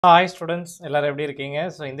Hi students, எல்லாரும் எப்படி இருக்கீங்க?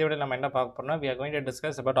 So இந்த வீடியோல நம்ம என்ன பார்க்க போறோம்னா we are going to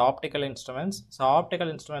discuss about optical instruments. So optical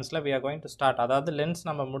instrumentsல we are going to start. அதாவது லென்ஸ்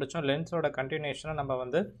நம்ம முடிச்சோம். லென்ஸோட கண்டினியூஷனை நம்ம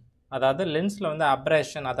வந்து அதாவது லென்ஸ்ல வந்து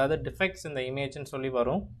aberration அதாவது defects in the image ன்னு சொல்லி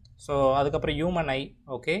வரும். So அதுக்கு அப்புறம் human eye,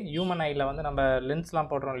 okay? Human eyeல வந்து நம்ம லென்ஸ்லாம்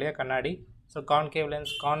போடுறோம் இல்லையா கண்ணாடி. So concave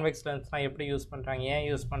lens, convex lensலாம் எப்படி யூஸ் பண்றாங்க, ஏன்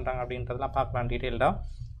யூஸ் பண்றாங்க அப்படின்றதெல்லாம் பார்க்கலாம் டீடைலா.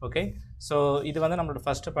 Okay, so இது வந்து நம்மளோட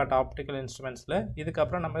ஃபர்ஸ்ட் பார்ட் ஆப்டிக்கல் இன்ஸ்ட்ருமெண்ட்ஸ்ல. இதுக்கு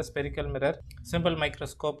அப்புறம் நம்ம spherical mirror, simple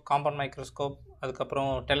microscope, compound microscope, அதுக்கு அப்புறம்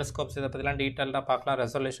டெலிஸ்கோப்ஸ் இத பத்திலாம் டீடைலா பார்க்கலாம்,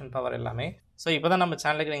 ரெசல்யூஷன் பவர் எல்லாமே. சோ இப்போதான் நம்ம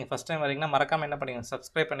சேனலுக்கு நீங்க ஃபர்ஸ்ட் டைம் வரீங்கன்னா மறக்காம என்ன பண்ணுங்க,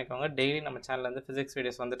 சப்ஸ்கிரைப் பண்ணிக்கோங்க. டெய்லி நம்ம சேனல்ல இருந்து பிசிக்ஸ்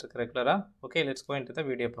வீடியோஸ் வந்துட்டு இருக்கு ரெகுலரா. Okay, let's go into the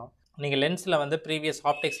video இப்போ. நீங்க லென்ஸ்ல வந்து ப்ரீவியஸ்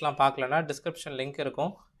ஆப்டிக்ஸ்லாம் பார்க்கலனா டிஸ்கிரிப்ஷன் லிங்க்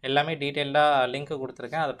இருக்கும். எல்லாமே டீடைலா லிங்க்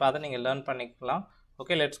கொடுத்திருக்கேன். அத பார்த்து நீங்க லேர்ன் பண்ணிக்கலாம்.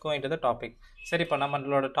 Okay, let's go into the topic. சரி, இப்போ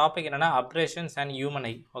நம்மளோட டாபிக் என்னன்னா aberrations and human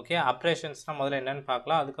eye. Okay, aberrationsனா முதல்ல என்னன்னு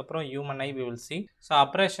பார்க்கலாம், அதுக்கு அப்புறம் human eye we will see. So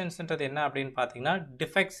aberrationsன்றது என்ன அப்படினு பாத்தீங்கன்னா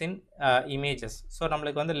defects in images. So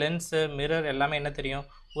நம்மளுக்கு வந்து லென்ஸ், மிரர் எல்லாமே என்ன தெரியும்,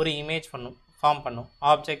 ஒரு இமேஜ் ஃபார்ம் பண்ணும்.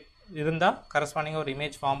 ஆப்ஜெக்ட் இருந்தா கரஸ்பாண்டிங் ஒரு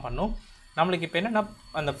இமேஜ் ஃபார்ம் பண்ணும். நம்மளுக்கு இப்போ என்னன்னா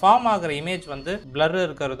அந்த ஃபார்ம் ஆகிற இமேஜ் வந்து blur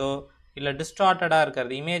இருக்கிறதோ இல்ல டிஸ்டார்ட்டடா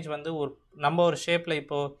இருக்கிறது, இமேஜ் வந்து ஒரு நம்ம ஒரு ஷேப்ல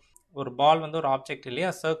இப்போ ஒரு பால் வந்து ஒரு ஆப்ஜெக்ட் இல்லையா,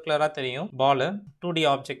 சர்க்குலரா தெரியும் பால் 2D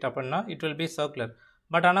ஆப்ஜெக்ட் அப்படின்னா it will be circular.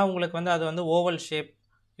 But ஆனால் உங்களுக்கு வந்து அது வந்து ஓவல் ஷேப்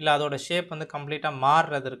இல்லை அதோட ஷேப் வந்து கம்ப்ளீட்டாக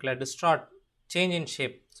மாறுறது இருக்குல்ல, distort, change in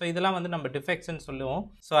shape. So இதெல்லாம் வந்து நம்ம டிஃபெக்ட்ஸ்ன்னு சொல்லுவோம்.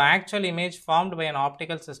 So actual image formed by an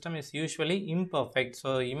optical system is usually imperfect.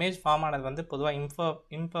 So image form ஆனது வந்து பொதுவாக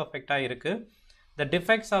இம்பர்ஃபெக்டாக இருக்குது. The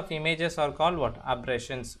defects of images are called what?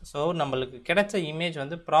 Aberrations. So நம்மளுக்கு கிடைச்ச இமேஜ்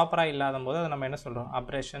வந்து ப்ராப்பராக இல்லாத போது அதை நம்ம என்ன சொல்கிறோம்,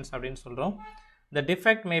 aberrations அப்படின்னு சொல்கிறோம். The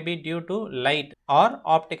defect may be due to light or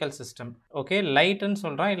optical system. Okay, light ன்னு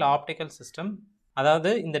சொல்றோம் இல்ல optical system. அதாவது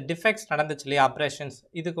இந்த defects நடந்துச்சு இல்லையா, aberrations,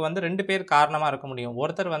 இதுக்கு வந்து ரெண்டு பேர் காரணமா இருக்க முடியும்.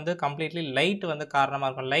 ஒருத்தர் வந்து completely light வந்து காரணமா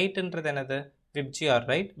இருக்கும். லைட்ன்றது என்னது, VGR,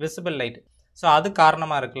 right? Visible light. So அது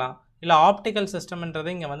காரணமா இருக்கலாம். இல்ல optical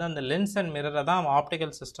systemன்றது இங்க வந்து அந்த lens and mirror தான்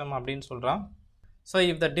optical system அப்படின்னு சொல்றான். So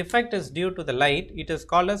if the defect is due to the light, it is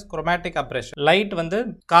called as chromatic aberration. Light வந்து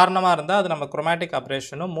காரணமா இருந்தா அது நம்ம chromatic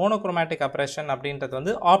aberration. monochromatic aberration அப்படின்றது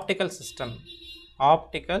வந்து optical system.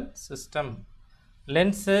 Optical system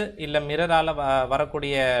lens இல்ல மிரரால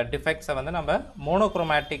வரக்கூடிய defects வந்து நம்ம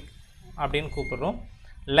monochromatic அப்படின்னு கூப்பிடுறோம்.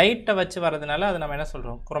 லைட்டை வச்சு வரதுனால அது நம்ம என்ன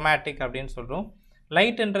சொல்றோம், chromatic அப்படின்னு சொல்றோம்.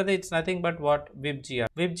 லைட்ன்றது it's nothing but what, VGR.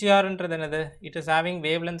 VGRன்றது என்னது, it is having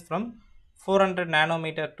wavelength from 400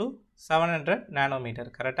 nanometer to 700 nanometer.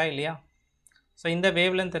 கரெக்டா இல்லையா? ஸோ இந்த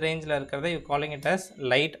வேவ்லென்த் ரேஞ்சில் இருக்கிறத you calling it as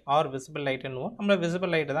light are visible லைட்னுவோம். நம்ம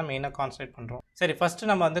விசிபிள் லைட்டை தான் மெயினாக கான்சன்ட்ரேட் பண்ணுறோம். சரி, ஃபஸ்ட்டு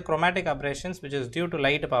நம்ம வந்து chromatic operations which is due to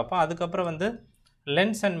light பார்ப்போம். அதுக்கப்புறம் வந்து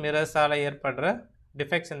லென்ஸ் அண்ட் மிரர்ஸால் ஏற்படுற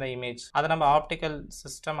டிஃபெக்ட்ஸ் இந்த இமேஜ், அதை நம்ம ஆப்டிக்கல்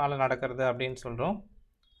சிஸ்டமால் நடக்கிறது அப்படின்னு சொல்கிறோம்,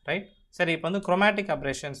 ரைட்? சரி, இப்போ வந்து குரோமேட்டிக்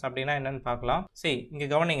அபரேஷன்ஸ் அப்படின்னா என்னென்னு பார்க்கலாம். சரி, இங்கே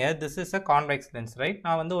கவனிங்க, this is a convex lens, right?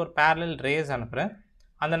 நான் வந்து ஒரு பேரலல் ரேஸ் அனுப்புகிறேன்.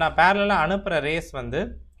 அந்த நான் பேரலாக அனுப்புகிற ரேஸ் வந்து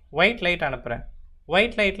ஒயிட் லைட் அனுப்புகிறேன்.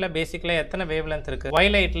 ஒயிட் லைட்டில் பேசிக்கலாக எத்தனை வேவ் லென்த் இருக்குது,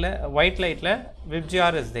 ஒயிட் லைட்டில்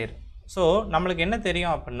VGR இஸ் தேர். ஸோ நம்மளுக்கு என்ன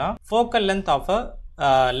தெரியும் அப்படின்னா focal length of a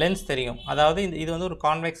lens தெரியும். அதாவது இது வந்து ஒரு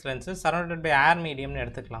கான்வெக்ஸ் லென்ஸு சரௌண்டட் பை ஏர் மீடியம்னு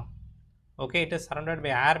எடுத்துக்கலாம். Okay, it is surrounded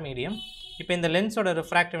by air medium. இப்போ இந்த லென்ஸோட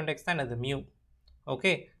ரிஃப்ராக்டிவ் இண்டெக்ஸ் தான் என்னது, மியூ.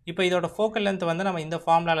 ஓகே, இப்போ இதோட ஃபோக்கல் லென்த் வந்து நம்ம இந்த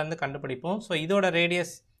ஃபார்முலாலேருந்து கண்டுபிடிப்போம். ஸோ இதோட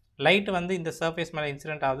ரேடியஸ், லைட் வந்து இந்த சர்ஃபேஸ் மேலே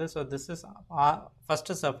இன்சிடென்ட் ஆகுது. So this is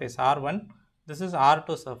first surface R1, this is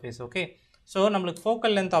R2 surface. Okay, so நம்மளுக்கு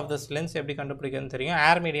focal length of this lens எப்படி கண்டுபிடிக்கிறதுன்னு தெரியும்,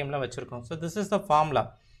 ஏர் மீடியமில் வச்சுருக்கோம். So this is the formula.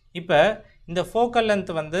 இப்போ இந்த ஃபோக்கல்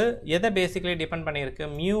லென்த் வந்து எதை பேசிக்கலி டிபெண்ட் பண்ணியிருக்கு,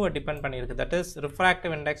 மியூவை டிபெண்ட் பண்ணியிருக்கு. That is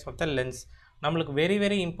refractive index of the lens. நம்மளுக்கு வெரி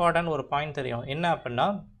வெரி இம்பார்ட்டன்ட் ஒரு பாயிண்ட் தெரியும், என்ன அப்படின்னா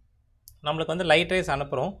நம்மளுக்கு வந்து லைட் ரேஸ்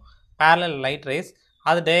அனுப்புகிறோம், பேரலல் லைட் ரேஸ்,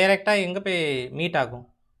 அது டைரெக்டாக எங்கே போய் மீட் ஆகும்,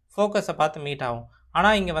 ஃபோக்கஸை பார்த்து மீட் ஆகும்.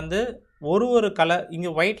 ஆனால் இங்கே வந்து ஒரு கலர், இங்கே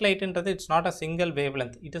white லைட்டுன்றது it's not a single wave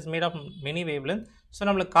length, it is made of many wave length. So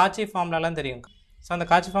நம்மளுக்கு காட்சி ஃபார்ம்லாம் தெரியும். ஸோ அந்த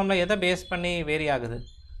காட்சி ஃபார்மில் எதை பேஸ் பண்ணி வேரி ஆகுது,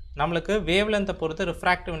 நம்மளுக்கு வேவ் லென்த்தை பொறுத்து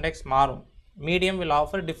ரிஃப்ராக்டிவ் இண்டெக்ஸ் மாறும். Medium will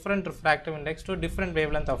offer different refractive index to different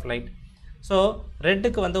wave length of light. So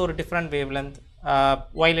ரெட்டுக்கு வந்து ஒரு டிஃப்ரெண்ட் வேவ் லென்த்,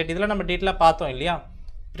 ஒய்லெட், இதெல்லாம் நம்ம டீட்டெயிலாக பார்த்தோம் இல்லையா,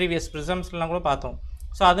 ப்ரீவியஸ் ப்ரிசம்ஸ்லாம் கூட பார்த்தோம்.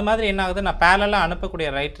 ஸோ அது மாதிரி என்ன ஆகுது, நான் பேரலாக அனுப்பக்கூடிய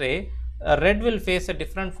right ray red will face a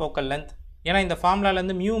different focal length. ஏன்னா இந்த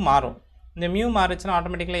ஃபார்முலாலேருந்து மியூ மாறும். இந்த மியூ மாறிச்சுன்னா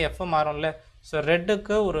ஆட்டோமேட்டிக்கலாக எஃப் மாறும்ல. ஸோ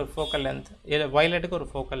ரெட்டுக்கு ஒரு ஃபோக்கல் லென்த், வயலட்டுக்கு ஒரு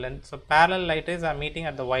focal length. So parallel light race R meeting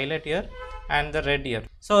at the violet year and the red year.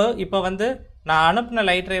 So இப்போ வந்து நான் அனுப்பின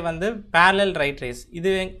லைட் ரே வந்து பேரலல் ரைட் ரேஸ். இது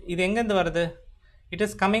எங்கேருந்து வருது, it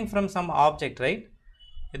is coming from some object, right?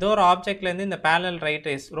 ஏதோ ஒரு ஆப்ஜெக்ட்லேருந்து இந்த பேரலல் ரைட்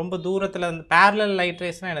ரேஸ் ரொம்ப தூரத்தில் இருந்து, பேரலல் லைட்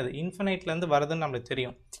ரேஸ்னால் என்னது, இன்ஃபினைட்லேருந்து வருதுன்னு நம்மளுக்கு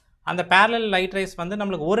தெரியும். அந்த பேரலல் லைட் ரேஸ் வந்து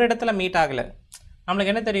நம்மளுக்கு ஒரு இடத்துல மீட் ஆகலை.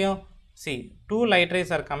 நம்மளுக்கு என்ன தெரியும், see two light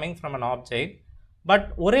rays are coming from an object but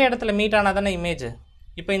ஒரே இடத்துல மீட் ஆனாதானே இமேஜ்.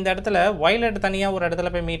 இப்போ இந்த இடத்துல violet தனியாக ஒரு இடத்துல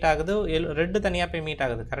போய் மீட் ஆகுது, ரெட் தனியாக போய் மீட்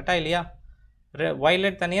ஆகுது, கரெக்டாக இல்லையா?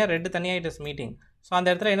 violet தனியாக ரெட் தனியாக it is meeting. ஸோ அந்த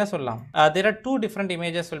இடத்துல என்ன சொல்லலாம், there are two different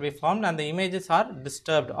images will be formed and the images are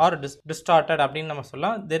disturbed or distorted அப்படின்னு நம்ம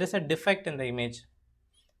சொல்லலாம். there is a defect in the image,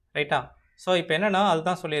 ரைட்டா? ஸோ இப்போ என்னென்னா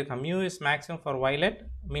அதுதான் சொல்லியிருக்கேன், mu is maximum for violet,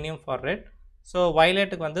 minimum for red. So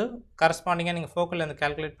violetக்கு வந்து கரஸ்பாண்டிங்காக நீங்கள் ஃபோக்கல் லென்த்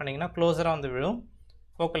கால்குலேட் பண்ணிங்கன்னா க்ளோஸராக வந்து விழும்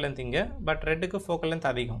ஃபோக்கல் லென்த் இங்கே, பட் ரெட்டுக்கு ஃபோக்கல் லென்த்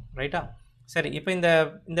அதிகம், ரைட்டா? சரி, இப்போ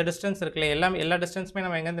இந்த டிஸ்டன்ஸ் இருக்குல்ல, எல்லா டிஸ்டன்ஸுமே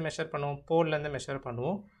நம்ம எங்கேருந்து மெஷர் பண்ணுவோம், போல்லேருந்து மெஷர்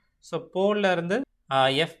பண்ணுவோம். So போல்லேருந்து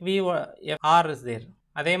FV R is there.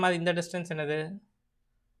 அதே மாதிரி இந்த டிஸ்டன்ஸ் என்னது,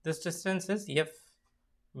 திஸ் டிஸ்டன்ஸ் இஸ்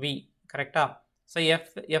FV, கரெக்டா? So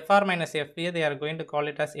FR minus FV they are going to call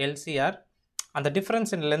it as LCR. அந்த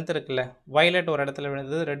டிஃப்ரென்ஸ் இன் லென்த் இருக்குல்ல, வயலட் ஒரு இடத்துல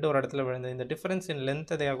விழுந்தது, ரெட் ஒரு இடத்துல விழுந்தது, இந்த difference in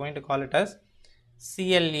length they are going to call it as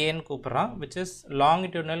CLAன்னு கூப்பிட்றான், which is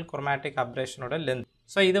longitudinal chromatic aberration ஓட லென்த்.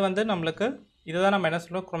 ஸோ இது வந்து நம்மளுக்கு இதுதான் நம்ம என்ன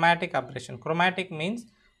சொல்லுவோம், chromatic aberration. chromatic மீன்ஸ்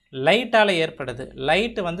லைட்டால் ஏற்படுது,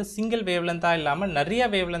 லைட்டு வந்து சிங்கிள் வேவ்லென்த்தாக இல்லாமல் நிறைய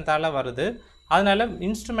வேவ்லென்த்தால் வருது, அதனால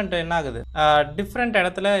இன்ஸ்ட்ருமெண்ட் என்ன ஆகுது, டிஃப்ரெண்ட்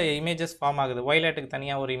இடத்துல இமேஜஸ் ஃபார்ம் ஆகுது, வயலட்டுக்கு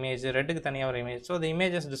தனியாக ஒரு இமேஜ், ரெட்டுக்கு தனியாக ஒரு image. So the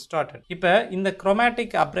images distorted. இப்போ இந்த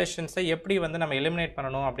chromatic aberrations-ஐ எப்படி வந்து நம்ம எலிமினேட்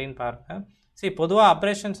பண்ணணும் அப்படின்னு பாருங்கள். சரி, பொதுவாக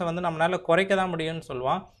அப்ரேஷன்ஸை வந்து நம்மளால் குறைக்க தான் முடியும்னு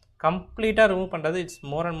சொல்லுவான், கம்ப்ளீட்டாக ரிமூவ் பண்ணுறது it's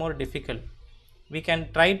more and more difficult. we can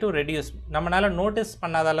try to reduce, நம்மளால் நோட்டீஸ்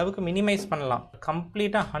பண்ணாத அளவுக்கு மினிமைஸ் பண்ணலாம்,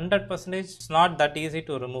 கம்ப்ளீட்டாக 100% it's not that easy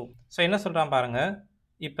to remove. So என்ன சொல்கிறான் பாருங்கள்,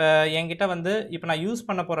 இப்போ என்கிட்ட வந்து இப்போ நான் யூஸ்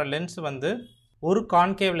பண்ண போகிற லென்ஸ் வந்து ஒரு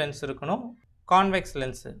கான்கேவ் லென்ஸ் இருக்கணும், கான்வெக்ஸ்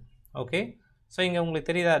லென்ஸு. ஓகே, ஸோ இங்கே உங்களுக்கு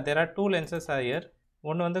தெரியுதா, there are two lenses here.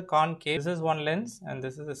 ஒன்று வந்து concave, this is one lens and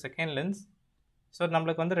this is the second lens. So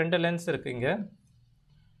நம்மளுக்கு வந்து ரெண்டு லென்ஸ் இருக்குது இங்கே.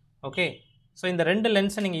 ஓகே, ஸோ இந்த ரெண்டு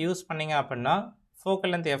லென்ஸை நீங்கள் யூஸ் பண்ணிங்க அப்படின்னா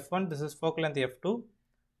focal length F1, this is focal length F2.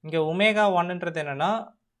 இங்கே ஒமேகா 1ன்றது என்னென்னா,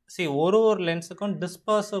 ஒரு லென்ஸுக்கும்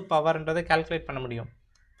டிஸ்பர்சிவ் பவர்ன்றதை கால்குலேட் பண்ண முடியும்.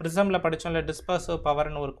 ப்ரிசமில் படித்தோம்ல டிஸ்பர்சிவ்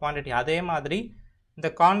பவர்னு ஒரு குவான்டிட்டி, அதே மாதிரி இந்த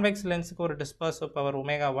கான்வெக்ஸ் லென்ஸுக்கு ஒரு டிஸ்பர்சிவ் பவர்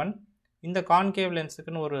ஒமேகா 1, இந்த கான்கேவ்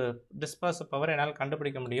லென்ஸுக்குன்னு ஒரு டிஸ்பர்சிவ் பவர் என்னால்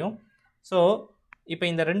கண்டுபிடிக்க முடியும். ஸோ இப்போ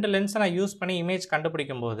இந்த ரெண்டு லென்ஸை நான் யூஸ் பண்ணி இமேஜ்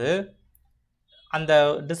கண்டுபிடிக்கும் போது அந்த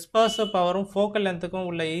டிஸ்பர்சிவ் பவரும் ஃபோக்கல் லென்த்துக்கும்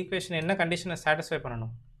உள்ள ஈக்குவேஷன் என்ன கண்டிஷனை சாட்டிஸ்ஃபை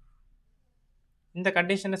பண்ணணும், இந்த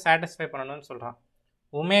கண்டிஷனை சாட்டிஸ்ஃபை பண்ணணும்னு சொல்கிறான்.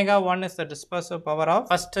 Omega 1 is the dispersive power of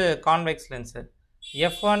first convex lens,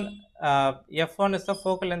 F1 is the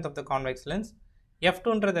focal length of the convex lens,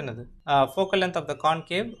 F2ன்றது என்னது, focal length of the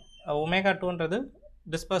concave, omega 2ன்றது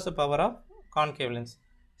dispersive power of concave lens.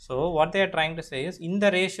 So what they are trying to say is இந்த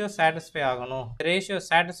ratio satisfy ஆகணும். Ratio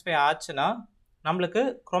satisfy ஆச்சுன்னா நம்மளுக்கு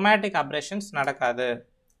chromatic aberrations நடக்காது.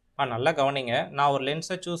 நல்லா கவனிங்க, நான் ஒரு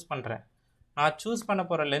லென்ஸை சூஸ் பண்ணுறேன், நான் சூஸ் பண்ண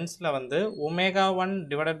போகிற லென்ஸில் வந்து omega 1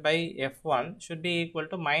 divided by F1 should be equal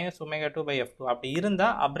to minus omega 2 by F2. அப்படி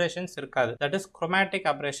இருந்தால் அப்ரேஷன்ஸ் இருக்காது, தட் இஸ் chromatic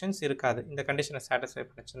aberrations இருக்காது. இந்த கண்டிஷனை சாட்டிஸ்ஃபை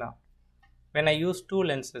பண்ணுச்சுன்னா when I use two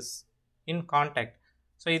lenses in contact.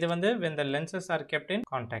 So இது வந்து when the lenses are kept in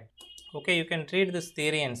contact. Okay, you can read this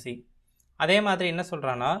theory and see. அதே மாதிரி என்ன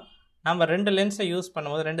சொல்கிறான்னா, நம்ம ரெண்டு லென்ஸை யூஸ்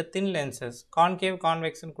பண்ணும்போது ரெண்டு தின் லென்சஸ், கான்கேவ்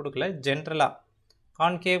கான்வெக்ஸ்ன்னு கொடுக்கல, ஜென்ரலாக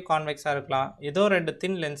கான்கேவ் கான்வெக்ஸாக இருக்கலாம், ஏதோ ரெண்டு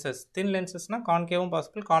தின் லென்சஸ்னால் கான்கேவும்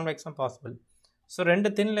பாசிபிள், கான்வெக்ஸும் பாசிபிள். ஸோ ரெண்டு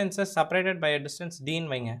தின் lenses separated by a distance dean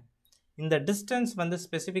வைங்க. இந்த டிஸ்டன்ஸ் வந்து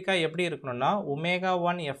ஸ்பெசிஃபிக்காக எப்படி இருக்கணும்னா omega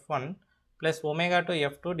 1 F1 plus omega 2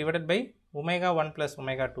 F2 divided by omega 1 plus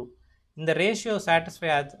omega 2. இந்த ரேஷியோ சாட்டிஸ்ஃபை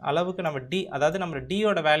அளவுக்கு நம்ம டி, அதாவது நம்ம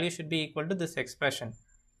டியோட value should be equal to this expression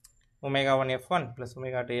omega 1 F1 plus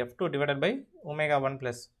omega 2 F2 divided by omega 1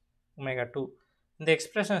 plus omega 2. இந்த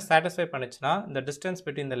எக்ஸ்பிரஷனை சாட்டிஸ்ஃபை பண்ணிச்சுன்னா இந்த distance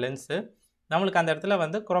between the lens நம்மளுக்கு அந்த இடத்துல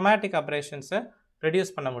வந்து chromatic aberrations-ஐ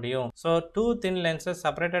ரெடியூஸ் பண்ண முடியும். So two thin lenses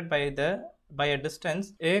separated by a distance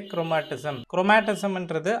achromatism.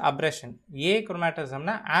 chromatismன்றது அப்ரேஷன்,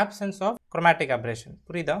 achromatismனா options of chromatic aberration.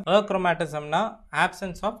 புரியுதா? achromatismனா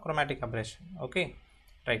options of chromatic aberration. Okay,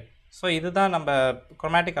 right. So இதுதான் நம்ம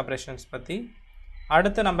chromatic aberrations பற்றி.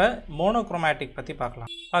 அடுத்து நம்ம மோனோக்ரோமேட்டிக் பற்றி பார்க்கலாம்.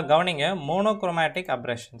 கவனிங்க, மோனோக்ரோமேட்டிக்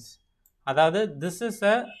aberrations, அதாவது this is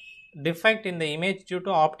a defect in the image due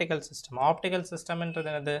to optical system. optical system என்றது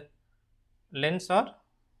என்னது, lens or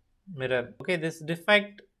mirror. okay, this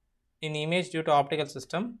defect in image due to optical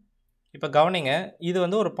system. இப்போ கவனிங்க, இது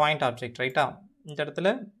வந்து ஒரு பாயிண்ட் ஆப்ஜெக்ட், ரைட்டா? இந்த இடத்துல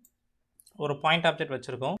ஒரு பாயிண்ட் ஆப்ஜெக்ட்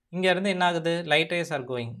வச்சுருக்கோம், இங்கேருந்து என்ன ஆகுது, light race are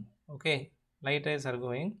going. Okay, light race are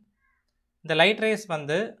going. இந்த லைட் ரேஸ்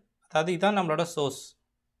வந்து அதாவது இதுதான் நம்மளோட சோர்ஸ்,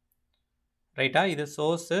 ரைட்டா? இது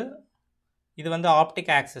சோர்ஸு, இது வந்து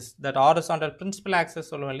optic axis, that horizontal principal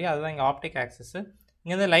axis சொல்லுவோம் இல்லையா, அதுதான் இங்கே ஆப்டிக் ஆக்சிஸ்.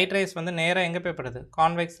 இங்கேருந்து லைட் ரேஸ் வந்து நேராக எங்கே போய் படுது,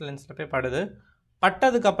 கான்வெக்ஸ் லென்ஸில் போய் படுது,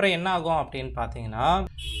 பட்டதுக்கு அப்புறம் என்ன ஆகும் அப்படின்னு பார்த்தீங்கன்னா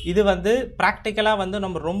இது வந்து ப்ராக்டிக்கலாக வந்து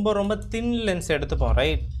நம்ம ரொம்ப தின் லென்ஸ் எடுத்துப்போம்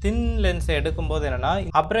ரைட். தின் லென்ஸ் எடுக்கும்போது என்னென்னா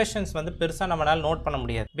அப்ரேஷன்ஸ் வந்து பெருசாக நம்மளால் நோட் பண்ண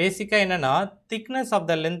முடியாது. பேசிக்காக என்னென்னா திக்னஸ் ஆஃப்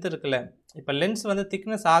த லென்த் இருக்குல்ல, இப்போ லென்ஸ் வந்து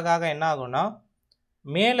திக்னஸ் ஆக என்ன ஆகும்னா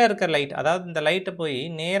மேலே இருக்கிற லைட், அதாவது இந்த லைட்டை போய்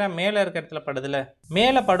நேராக மேலே இருக்கிற இடத்துல படுதுல,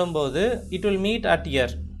 மேலே படும்போது it will meet at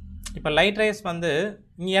year. இப்போ லைட் ரேஸ் வந்து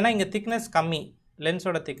ஏன்னா இங்கே திக்னஸ் கம்மி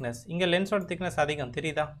லென்ஸோட திக்னஸ், இங்கே லென்ஸோட திக்னஸ் அதிகம்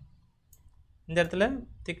தெரியுதா, இந்த இடத்துல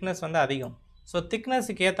திக்னஸ் வந்து அதிகம். ஸோ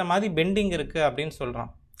திக்னஸுக்கு ஏற்ற மாதிரி பெண்டிங் இருக்குது அப்படின்னு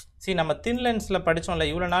சொல்கிறோம். சரி, நம்ம தின் லென்ஸில் படித்தோம்ல,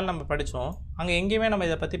 இவ்வளோ நாள் நம்ம படித்தோம், அங்கே எங்கேயுமே நம்ம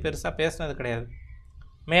இதை பற்றி பெருசாக பேசுனது கிடையாது,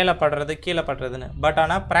 மேலே படுறது கீழே படுறதுன்னு. பட்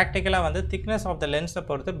ஆனால் ப்ராக்டிக்கலாக வந்து திக்னஸ் ஆஃப் த லென்ஸை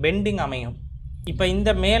பொறுத்து பெண்டிங் அமையும். இப்போ இந்த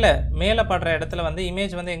மேலே படுற இடத்துல வந்து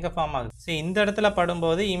இமேஜ் வந்து எங்கே ஃபார்ம் ஆகுது, சரி இந்த இடத்துல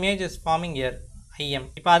படும்போது image is farming year IIM.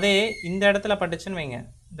 இப்போ அதே இந்த இடத்துல பட்டுச்சுன்னு வைங்க,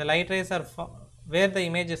 இந்த light race R where the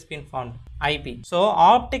image is been formed IP. So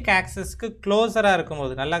optic ஆக்சிஸ்க்கு க்ளோஸராக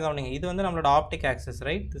இருக்கும்போது நல்லா கவனிங்க, இது வந்து நம்மளோட optic axis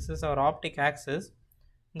right, this is our optic axis.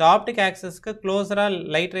 இந்த ஆப்டிக் ஆக்சிஸ்க்கு க்ளோஸராக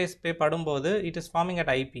லைட் ரேஸ் போய் படும்போது it is farming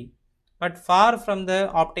at IP. But for from the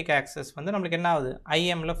optic axis வந்து நம்மளுக்கு என்ன ஆகுது,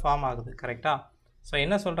 ஐஎம்மில் ஃபார்ம் ஆகுது கரெக்டாக. ஸோ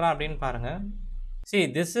என்ன சொல்கிறான் அப்படின்னு பாருங்கள். See,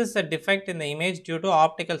 this is a defect in the image due to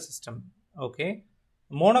optical system. Okay,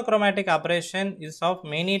 monochromatic aberration is of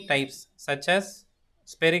many types such as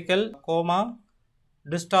spherical, chroma,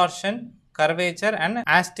 distortion, curvature and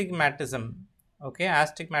astigmatism. Okay,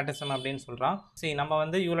 astigmatism அப்படின்னு சொல்கிறான். See, நம்ம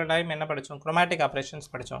வந்து இவ்வளோ time என்ன படித்தோம், chromatic aberrations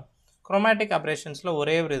படித்தோம். chromatic aberrationsல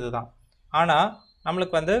ஒரே ஒரு இது தான். ஆனால்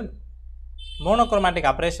நம்மளுக்கு வந்து monochromatic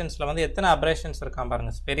aberrationsல வந்து எத்தனை aberrations இருக்கான்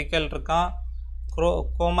பாருங்கள். spherical இருக்கான்,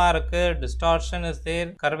 கோமா இருக்குது, டிஸ்டார்ஷன் இஸ் தேர்,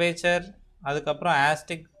 கர்வேச்சர், அதுக்கப்புறம்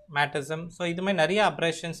ஆஸ்டிக்மேட்டிசம். ஸோ இது மாதிரி நிறைய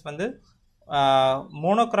அப்ரேஷன்ஸ் வந்து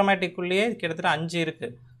மோனோக்ரோமேட்டிக்குள்ளேயே கிட்டத்தட்ட 5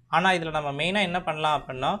 இருக்குது. ஆனால் இதில் நம்ம மெயினாக என்ன பண்ணலாம்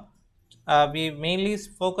அப்படின்னா we mainly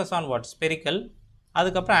focus on what spherical,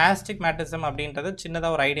 அதுக்கப்புறம் ஆஸ்டிக்மேட்டிசம் அப்படின்றது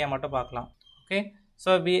சின்னதாக ஒரு ஐடியா மட்டும் பார்க்கலாம். Okay,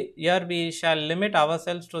 so we shall limit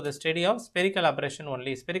ourselves to the study of spherical aberration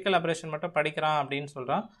only. spherical aberration மட்டும் படிக்கிறான் அப்படின்னு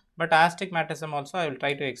சொல்கிறான். But astigmatism also I will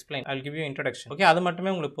try to explain. I will give you introduction. Okay, அது மட்டுமே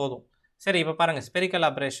உங்களுக்கு போதும். சரி, இப்போ பாருங்கள் spherical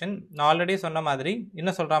aberration நான் ஆல்ரெடி சொன்ன மாதிரி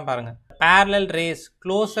என்ன சொல்கிறான் பாருங்கள். parallel rays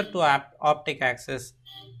closer to optic axis,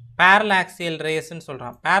 parallaxial raysன்னு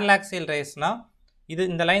சொல்கிறான். parallaxial raysனால் இது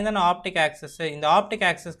இந்த லைன் தானே ஆப்டிக் ஆக்சிஸ், இந்த ஆப்டிக்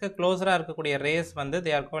ஆக்சிஸ்க்கு க்ளோஸராக இருக்கக்கூடிய ரேஸ் வந்து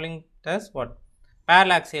they are calling as what,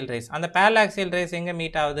 parallaxial rays. அந்த parallaxial rays எங்கே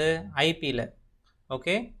மீட் ஆகுது, ஐபியில்.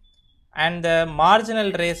 ஓகே, அண்ட்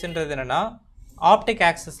மார்ஜினல் ரேஸ்ன்றது என்னென்னா ஆப்டிக்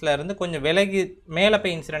ஆக்சிஸில் இருந்து கொஞ்சம் விலகி மேலே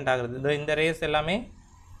போய் இன்சிடென்ட் ஆகுது. இந்த ரேஸ் எல்லாமே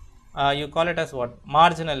you call it as what,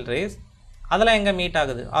 marginal race. அதெல்லாம் எங்கே மீட்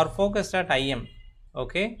ஆகுது, R focused at IIM.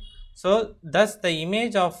 Okay, so thus the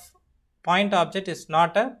image of point object is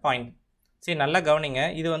not a point. சரி, நல்லா கவனிங்க,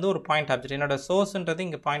 இது வந்து ஒரு பாயிண்ட் ஆப்ஜெக்ட், என்னோட சோர்ஸ்ன்றது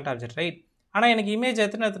இங்கே பாயிண்ட் ஆப்ஜெக்ட் ரைட். ஆனால் எனக்கு இமேஜ்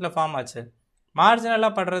எத்தனை இடத்துல ஃபார்ம் ஆச்சு,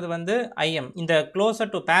 மார்ஜினலாக படுறது வந்து ஐஎம். இந்த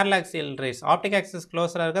closer to பேரலாக்சியல் race optic axis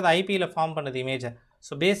க்ளோஸராக இருக்கிறது ஐபியில் ஃபார்ம் பண்ணுது இமேஜை.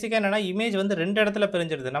 ஸோ பேசிக்காக என்னென்னா இமேஜ் வந்து 2 இடத்துல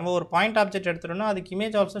பிரிஞ்சிடுது. நம்ம ஒரு பாயிண்ட் ஆப்ஜெக்ட் எடுத்துட்டோம்னா அதுக்கு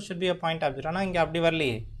image also should be a point object. ஆனால் இங்கே அப்படி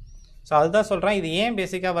வரலையே. ஸோ அதுதான் சொல்கிறேன், இது ஏன்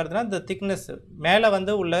பேசிக்காக வருதுன்னா இந்த திக்னஸ் மேலே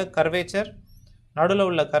வந்து உள்ள கர்வேச்சர், நடுவில்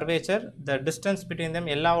உள்ள curvature, the distance between them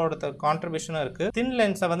எல்லாவோட கான்ட்ரிபியூஷனும் இருக்குது. தின்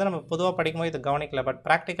லென்ஸை வந்து நம்ம பொதுவாக படிக்கும்போது இது கவனிக்கல, பட்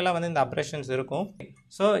ப்ராக்டிக்கலாக வந்து இந்த அப்ரேஷன்ஸ் இருக்கும்.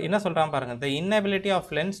 ஸோ என்ன சொல்கிறான் பாருங்கள், த inability of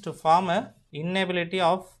lens to form a inability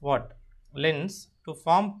of what, lens to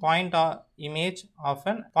form point image of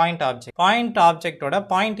an point object. point objectோட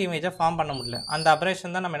point image form பண்ண முடியல, அந்த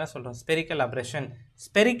அப்ரேஷன் தான் நம்ம என்ன சொல்கிறோம், ஸ்பெரிக்கல் அப்ரேஷன்.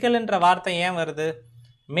 ஸ்பெரிக்கல்ன்ற வார்த்தை ஏன் வருது,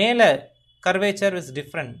 மேலே கர்வேச்சர் இஸ்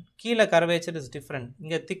டிஃப்ரெண்ட், கீழே கர்வேச்சர் இஸ் டிஃப்ரெண்ட்,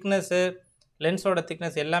 இங்கே திக்னஸ்ஸு லென்ஸோட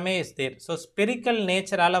திக்னஸ் எல்லாமே இஸ் தேர். ஸோ ஸ்பெரிக்கல்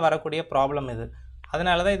நேச்சரால் வரக்கூடிய ப்ராப்ளம் இது.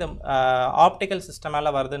 அதனால தான் இது ஆப்டிக்கல் சிஸ்டமால்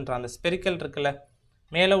வருதுன்ற அந்த ஸ்பெரிக்கல் இருக்குல்ல,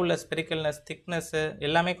 மேலே உள்ள ஸ்பெரிக்கல்னஸ் திக்னஸ்ஸு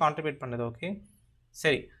எல்லாமே கான்ட்ரிபியூட் பண்ணுது. ஓகே,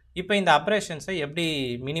 சரி, இப்போ இந்த அப்ரேஷன்ஸை எப்படி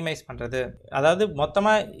மினிமைஸ் பண்ணுறது, அதாவது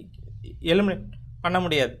மொத்தமாக எலிமினேட் பண்ண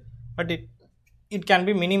முடியாது, but it can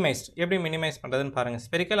be minimised. எப்படி மினிமைஸ் பண்ணுறதுன்னு பாருங்கள்.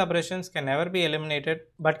 Spherical operations can never be eliminated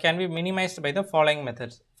but can be minimised by the following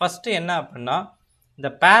methods. First என்ன அப்படின்னா, இந்த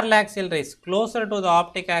parallaxial rays closer to the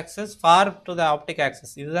optic axis, far to the optic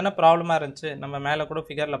axis, இதுதானே ப்ராப்ளமாக இருந்துச்சு, நம்ம மேலே கூட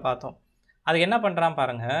ஃபிகரில் பார்த்தோம். அது என்ன பண்ணுறான்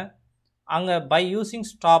பாருங்கள், அங்கே பை யூஸிங்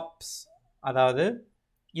ஸ்டாப்ஸ், அதாவது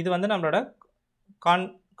இது வந்து நம்மளோட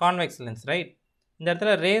கான்வெக்ஸ் லென்ஸ் ரைட். இந்த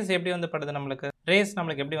இடத்துல ரேஸ் எப்படி வந்து படுது,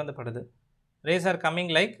 நம்மளுக்கு எப்படி வந்து படுது, ரேஸ் ஆர்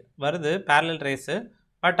கம்மிங் லைக் வருது பேரலல் ரேஸு.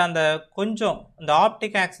 பட் அந்த கொஞ்சம் இந்த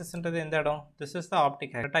ஆப்டிக் ஆக்சஸ்ன்றது எந்த இடம், this is the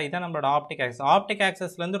optic access, இதான் நம்மளோட ஆப்டிக் ஆக்சஸ். ஆப்டிக்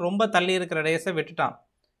ஆக்சஸ்லேருந்து ரொம்ப தள்ளி இருக்கிற ரேஸை விட்டுட்டான்.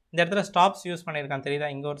 இந்த இடத்துல ஸ்டாப்ஸ் யூஸ் பண்ணியிருக்கான் தெரியுதா,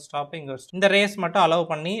 இங்கே ஒரு ஸ்டாப்பு, இங்கே ஒரு இந்த ரேஸ் மட்டும் அலோவ்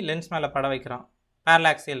பண்ணி லென்ஸ் மேலே பட வைக்கிறான்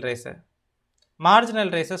பேரலாக்சியல் ரேஸை.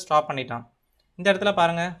 மார்ஜினல் ரேஸை ஸ்டாப் பண்ணிட்டான். இந்த இடத்துல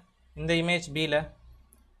பாருங்கள், இந்த இமேஜ் பியில்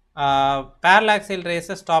பேரலாக்சியல்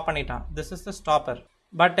ரேஸை ஸ்டாப் பண்ணிட்டான். This is the stopper.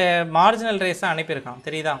 But marginal ரேஸை அனுப்பியிருக்கான்.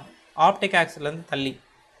 தெரியுதா? ஆப்டிக் ஆக்சிஸ்லேருந்து தள்ளி.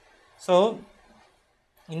 ஸோ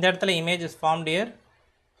இந்த இடத்துல இமேஜ் இஸ் ஃபார்ம்ட் ஹியர்,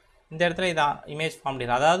 இந்த இடத்துல இதான் இமேஜ் ஃபார்ம்ட்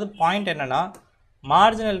ஹியர். அதாவது பாயிண்ட் என்னென்னா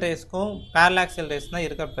மார்ஜினல் ரேஸ்க்கும் பேரலாக்சியல் ரேஸ் தான்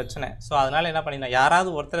இருக்கிற பிரச்சனை. ஸோ அதனால் என்ன பண்ணிடலாம், யாராவது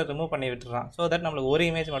ஒருத்தரை ரிமூவ் பண்ணி விட்டுறான். ஸோ தட் நம்மளுக்கு ஒரு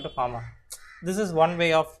இமேஜ் மட்டும் ஃபார்ம் ஆகும். This is one way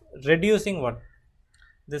of reducing what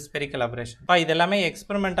this spherical aberration. இப்போ இது எல்லாமே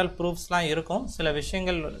எக்ஸ்பெரிமெண்டல் ப்ரூஃப்ஸ்லாம் இருக்கும். சில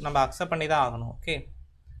விஷயங்கள் நம்ம அக்செப்ட் பண்ணி தான் ஆகணும். ஓகே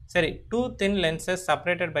சரி. 2 thin lenses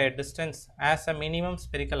separated by a distance as a minimum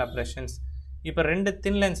spherical aberrations. இப்போ 2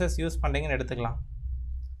 thin lenses யூஸ் பண்ணுறீங்கன்னு எடுத்துக்கலாம்.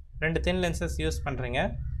 2 thin lenses யூஸ் பண்ணுறீங்க.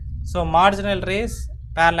 So marginal race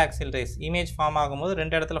பேரலாக்சியல் race image form ஆகும்போது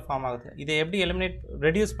 2 இடத்துல ஃபார்ம் ஆகுது. இதை எப்படி எலிமினேட்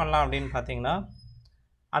ரெடியூஸ் பண்ணலாம் அப்படின்னு பார்த்தீங்கன்னா,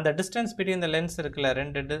 அந்த டிஸ்டன்ஸ் பிட்வீன் த லென்ஸ் இருக்குல்ல,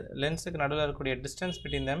 2 லென்ஸுக்கு நடுவில் இருக்கக்கூடிய distance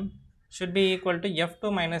between them should be equal to f2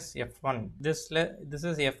 minus f1. This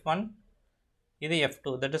is f1, இது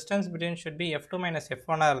f2. the distance between should be f2 minus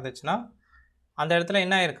f1 இருந்துச்சுன்னா அந்த இடத்துல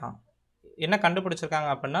என்ன ஆயிருக்கான், என்ன கண்டுபிடிச்சிருக்காங்க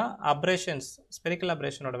அப்படின்னா அப்ரேஷன்ஸ், ஸ்பெரிக்கல்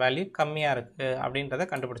அப்ரேஷனோட வேல்யூ கம்மியாக இருக்குது அப்படின்றத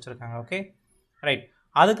கண்டுபிடிச்சிருக்காங்க. Okay right.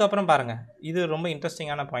 அதுக்கப்புறம் பாருங்கள், இது ரொம்ப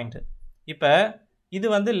இன்ட்ரெஸ்டிங்கான பாயிண்ட்டு. இப்போ இது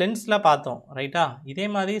வந்து லென்ஸில் பார்த்தோம் ரைட்டா, இதே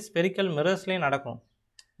மாதிரி ஸ்பெரிக்கல் மிரர்ஸ்லேயும் நடக்கும்.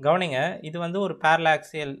 கவனிங்க, இது வந்து ஒரு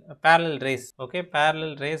parallel race. Okay,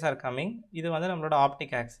 parallel race are coming. இது வந்து நம்மளோட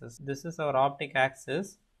optic axis. This is our optic axis.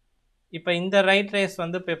 இப்போ இந்த லைட் ரேஸ்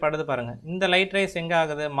வந்து இப்போ படுது பாருங்கள். இந்த லைட் ரேஸ் எங்கே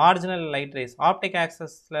ஆகுது, மார்ஜினல் லைட் ரேஸ். ஆப்டிக்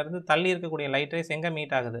ஆக்சிஸ்லேருந்து தள்ளி இருக்கக்கூடிய லைட் ரேஸ் எங்கே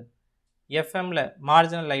மீட் ஆகுது, எஃப்எம்மில்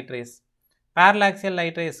marginal light race. பேரலாக்சியல்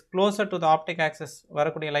light race closer to the optic axis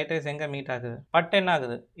வரக்கூடிய லைட் ரேஸ் எங்கே மீட் ஆகுது, பட் என்ன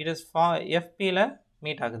ஆகுது, இட் இஸ் எஃபியில்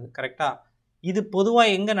மீட் ஆகுது. கரெக்டாக? இது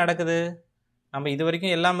பொதுவாக எங்கே நடக்குது, நம்ம இது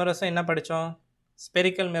வரைக்கும் எல்லா மிரர்ஸும் என்ன படித்தோம்,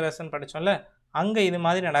 ஸ்பெரிக்கல் மிரர்ஸ்ன்னு படித்தோம்ல, அங்கே இது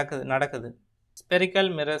மாதிரி நடக்குது. ஸ்பெரிக்கல்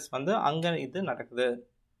மிரர்ஸ் வந்து அங்கே இது நடக்குது.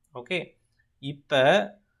 ஓகே, இப்போ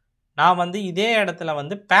நான் வந்து இதே இடத்துல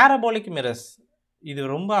வந்து பேரபோலிக் மிரர்ஸ், இது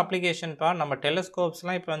ரொம்ப அப்ளிகேஷன்ப்பா. நம்ம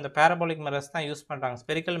டெலஸ்கோப்ஸ்லாம் இப்போ இந்த பேரபோலிக் மிரர்ஸ் தான் யூஸ் பண்ணுறாங்க,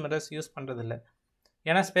 ஸ்பெரிக்கல் மிரர்ஸ் யூஸ் பண்ணுறதில்ல.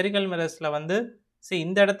 ஏன்னா ஸ்பெரிக்கல் மிரர்ஸில் வந்து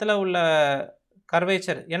இந்த இடத்துல உள்ள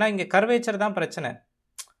கர்வேச்சர், ஏன்னா இங்கே கர்வேச்சர் தான் பிரச்சனை.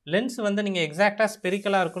 லென்ஸ் வந்து நீங்கள் எக்ஸாக்டாக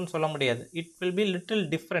ஸ்பெரிக்கலாக இருக்குன்னு சொல்ல முடியாது. It will be little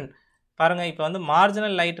different. பாருங்கள், இப்போ வந்து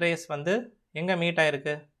மார்ஜினல் லைட் ரேஸ் வந்து எங்கே மீட்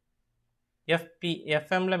ஆகிருக்கு,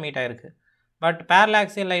 எஃப்எம்மில் மீட் ஆகிருக்கு. பட்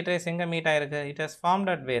பேரலாக்சியல் லைட் ரேஸ் எங்கே மீட் ஆகிருக்கு, it has formed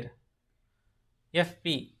at where,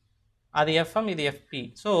 FP. அது எஃப்எம், இது எஃப்பி.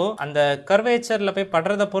 ஸோ அந்த கர்வேச்சரில் போய்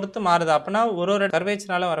படுறதை பொறுத்து மாறுது. அப்படின்னா ஒரு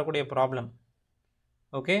கர்வேச்சரால் வரக்கூடிய ப்ராப்ளம்.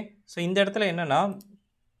 ஓகே, ஸோ இந்த இடத்துல என்னென்னா,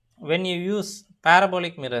 when you use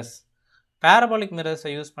parabolic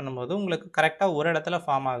மிரர்ஸை use பண்ணும்போது உங்களுக்கு கரெக்டாக ஒரு இடத்துல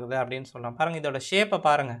ஃபார்ம் ஆகுது அப்படின்னு சொல்லலாம். பாருங்கள், இதோட ஷேப்பை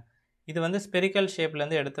பாருங்கள். இது வந்து ஸ்பெரிக்கல்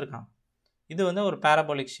ஷேப்லேருந்து எடுத்திருக்கான். இது வந்து ஒரு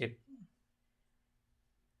பேரபோலிக் ஷேப்.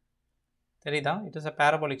 தெரியுதா? It is a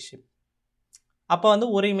parabolic shape. அப்போ வந்து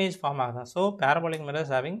ஒரு இமேஜ் ஃபார்ம் ஆகுது. So parabolic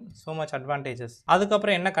mirrors having so much advantages.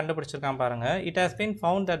 அதுக்கப்புறம் என்ன கண்டுபிடிச்சிருக்கான் பாருங்கள். It has been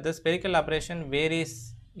found that the spherical aberration varies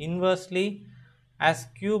inversely as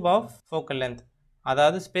cube of focal length.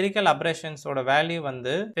 அதாவது spherical அப்ரேஷன்ஸோட value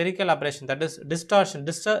வந்து spherical அப்ரேஷன், that is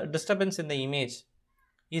disturbance in the image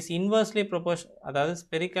is inversely proportion. அதாவது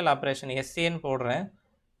spherical அப்ரேஷன் எஸ்ஏன்னு போடுறேன்.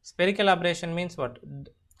 Spherical அப்ரேஷன் means what,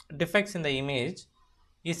 defects in the image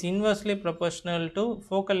is inversely proportional to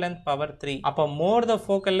focal length power 3. அப்போ மோர் த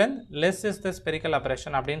focal length less is the spherical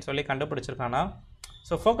அப்ரேஷன் அப்படின்னு சொல்லி கண்டுபிடிச்சிருக்கானா.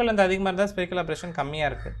 So focal length அதிகமாக இருந்தால் spherical அப்ரேஷன்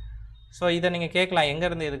கம்மியாக இருக்குது. So இதை நீங்கள் கேட்கலாம்,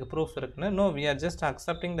 எங்கேருந்து இதுக்கு ப்ரூஃப் இருக்குன்னு. No, we are just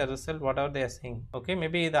accepting the result what ever they are saying. Okay,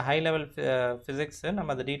 maybe இது ஹை லெவல் ஃபிசிக்ஸு,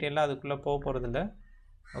 நம்ம அது டீட்டெயிலாக அதுக்குள்ளே போகிறதில்ல.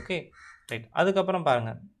 Okay right. அதுக்கப்புறம்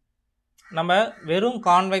பாருங்கள், நம்ம வெறும்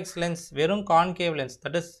கான்வெக்ஸ் லென்ஸ், வெறும் கான்கேவ் லென்ஸ்,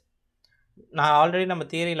 தட் இஸ் நான் ஆல்ரெடி நம்ம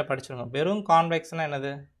தியரியில் படிச்சிருக்கோம். வெறும் கான்வெக்ஸ்னால்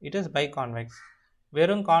என்னது, இட் இஸ் பை கான்வெக்ஸ்.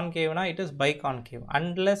 வெறும் கான்கேவ்னா it is by concave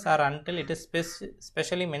unless or until it is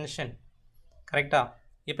specially mention. கரெக்டாக?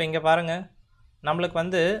 இப்போ இங்கே பாருங்கள், நம்மளுக்கு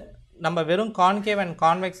வந்து நம்ம வெறும் கான்கேவ் அண்ட்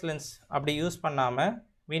கான்வெக்ஸ் லென்ஸ் அப்படி யூஸ் பண்ணாமல்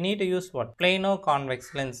we need to use what, plano convex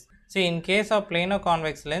lens. See, in case of plano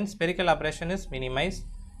convex lens, spherical aberration is minimized.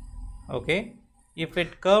 Okay, if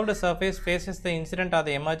it curved surface faces the incident or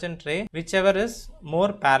the emergent ray, whichever is more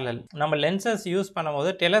parallel. நம்ம lenses use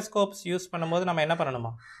பண்ணும்போது, telescopes use பண்ணும்போது நம்ம என்ன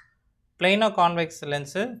பண்ணணுமா, plano convex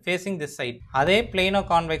lens facing this side. அதே plano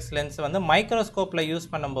convex lens வந்து மைக்ரோஸ்கோப்பில் use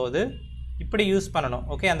பண்ணும்போது இப்படி யூஸ் பண்ணணும்.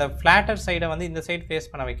 ஓகே, அந்த ஃப்ளாட்டர் சைடை வந்து இந்த சைடு ஃபேஸ்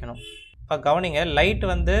பண்ண வைக்கணும். இப்போ கவனிங்க, லைட்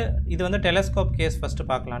வந்து இது வந்து டெலஸ்கோப் கேஸ் ஃபஸ்ட்டு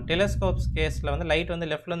பார்க்கலாம். டெலஸ்கோப்ஸ் கேஸில் வந்து லைட் வந்து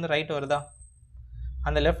லெஃப்ட்லேருந்து ரைட் வருதா,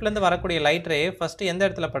 அந்த லெஃப்ட்லேருந்து வரக்கூடிய லைட் ரே ஃபஸ்ட்டு எந்த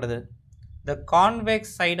இடத்துல படுது, த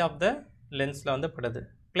கான்வெக்ஸ் சைடு ஆஃப் த லென்ஸில் வந்து படுது,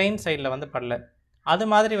 பிளெயின் சைடில் வந்து படல. அது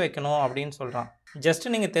மாதிரி வைக்கணும் அப்படின்னு சொல்கிறான்.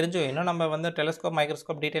 ஜஸ்ட்டு நீங்கள் தெரிஞ்சு, இன்னும் நம்ம வந்து டெலஸ்கோப்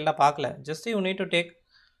மைக்ரோஸ்கோப் டீட்டெயிலாக பார்க்கல. Just you need to take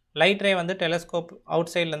light ரே வந்து டெலஸ்கோப்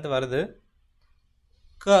அவுட் சைட்லேருந்து வருது,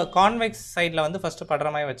 கான்வெக்ஸ் சைடில் வந்து ஃபஸ்ட்டு படுற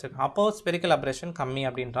மாதிரி வச்சுருக்கோம். அப்போது ஸ்பெரிக்கல் அபரேஷன் கம்மி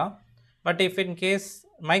அப்படின்றான். பட் இஃப் இன் கேஸ்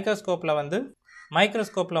மைக்ரோஸ்கோப்பில் வந்து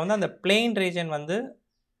அந்த பிளெயின் ரீஜன் வந்து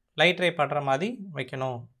லைட் ரே படுற மாதிரி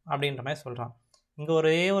வைக்கணும் அப்படின்ற மாதிரி சொல்கிறான். இங்கே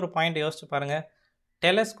ஒரே ஒரு பாயிண்ட் யோசிச்சு பாருங்கள்.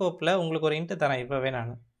 டெலஸ்கோப்பில் உங்களுக்கு ஒரு இன்ட்டு தரேன் இப்போவே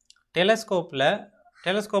நான்.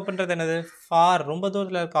 டெலஸ்கோப்புன்றது என்னது? ரொம்ப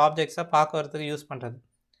தூரத்தில் இருக்க ஆப்ஜெக்ட்ஸை பார்க்கறதுக்கு யூஸ் பண்ணுறது.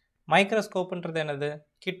 மைக்ரோஸ்கோப்புன்றது என்னது?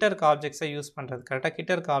 கிட்ட இருக்க ஆப்ஜெக்ட்ஸை யூஸ் பண்ணுறது. கரெக்டாக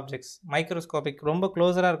கிட்ட இருக்க ஆப்ஜெக்ட்ஸ். மைக்ரோஸ்கோபிக் ரொம்ப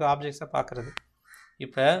க்ளோஸராக இருக்க ஆப்ஜெக்ட்ஸை பார்க்குறது.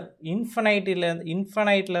 இப்போ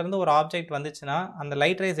இன்ஃபனைட்லேருந்து ஒரு ஆப்ஜெக்ட் வந்துச்சுன்னா அந்த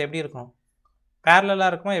லைட் ரேஸ் எப்படி இருக்கும்? பேரலாக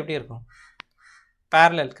இருக்குமா? எப்படி இருக்கும்?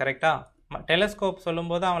 பேரலல். கரெக்டாக டெலஸ்கோப்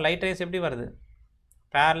சொல்லும்போது அவன் லைட் ரேஸ் எப்படி வருது?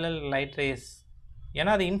 Parallel light race.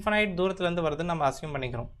 ஏன்னா அது இன்ஃபனைட் தூரத்துலேருந்து வருதுன்னு நம்ம அஸ்யூம்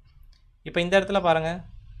பண்ணிக்கிறோம். இப்போ இந்த இடத்துல பாருங்கள்,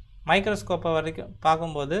 மைக்ரோஸ்கோப்பை வரைக்கும்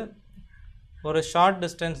பார்க்கும்போது ஒரு ஷார்ட்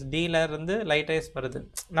டிஸ்டன்ஸ் டியிலேருந்து லைட் ரேஸ் வருது.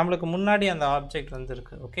 நம்மளுக்கு முன்னாடி அந்த ஆப்ஜெக்ட் வந்து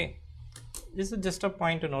இருக்குது. Okay, this is just a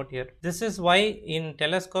point to note here. This is why in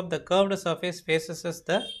telescope the curved surface faces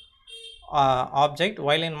the object,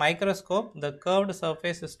 while in microscope the curved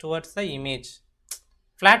surface is towards the image.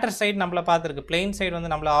 Flatter side நம்மளை பார்த்துருக்கு, plain side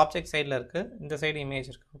வந்து நம்மள object சைடில் இருக்குது, இந்த side image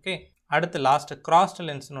இருக்குது. Okay, அடுத்து last crossed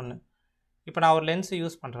லென்ஸ்னு ஒன்று. இப்போ நான் ஒரு லென்ஸை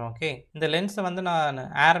யூஸ் பண்ணுறேன். ஓகே, இந்த லென்ஸை வந்து நான்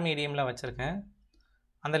ஏர் மீடியமில் வச்சுருக்கேன்.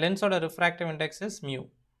 அந்த லென்ஸோட ரிஃப்ராக்டிவ் இண்டெக்ஸ் இஸ் மியூ.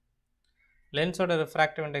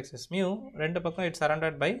 ரெண்டு பக்கம் it's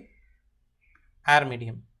surrounded by air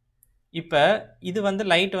medium. இப்போ இது வந்து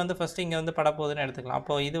லைட் வந்து ஃபஸ்ட்டு இங்கே வந்து படப்போகுதுன்னு எடுத்துக்கலாம்.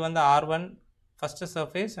 அப்போது இது வந்து R1 first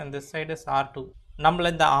surface and this side is R2. நம்மள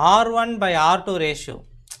இந்த R1/R2 ரேஷியோ,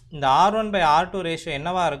 இந்த R1/R2 ரேஷியோ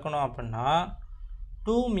என்னவா இருக்கணும் அப்படின்னா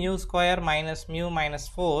 2μ² minus μ minus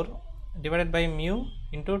 4 divided by μ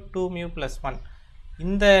into 2μ plus 1.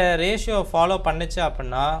 இந்த ரேஷியோ ஃபாலோ பண்ணிச்சு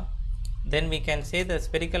அப்படின்னா then we can say the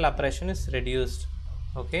spherical aberration is reduced.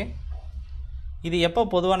 Okay, இது எப்போ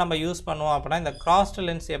பொதுவாக நம்ம யூஸ் பண்ணுவோம் அப்படின்னா இந்த கிராஸ்டு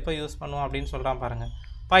லென்ஸ் எப்போ யூஸ் பண்ணுவோம் அப்படின்னு சொல்கிறான் பாருங்கள்.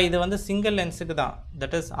 இது வந்து சிங்கிள் லென்ஸுக்கு தான்,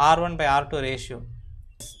 that is R1/R2 ratio.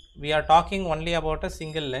 We are talking only about a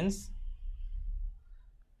single lens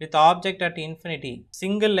with object at infinity.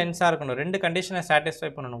 Single லென்ஸாக இருக்கணும், ரெண்டு கண்டிஷனை சாட்டிஸ்ஃபை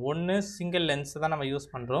பண்ணணும். ஒன்று சிங்கிள் லென்ஸ் தான் நம்ம யூஸ்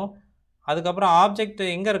பண்ணுறோம், அதுக்கப்புறம் ஆப்ஜெக்ட்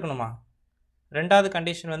எங்கே இருக்கணுமா? ரெண்டாவது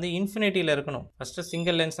கண்டிஷன் வந்து இன்ஃபினிட்டியில் இருக்கணும். ஃபஸ்ட்டு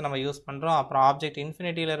சிங்கிள் லென்ஸை நம்ம யூஸ் பண்ணுறோம், அப்புறம் ஆப்ஜெக்ட்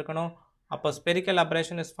இன்ஃபினிட்டியில் இருக்கணும். அப்போ spherical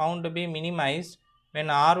aberration is found to be minimized when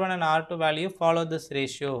R1 and R2 value follow this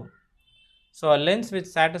ratio. So a lens which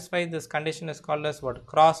satisfies this condition is called as what?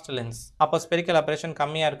 Crossed lens. அப்போ spherical aberration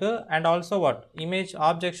கம்மியாக இருக்குது. and also what? Image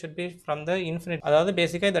object should be from the infinity. அதாவது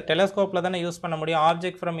பேசிக்காக இந்த டெலஸ்கோப்பில் தானே use பண்ண முடியும்.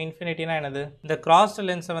 Object from இன்ஃபினிட்டினா என்னது? இந்த crossed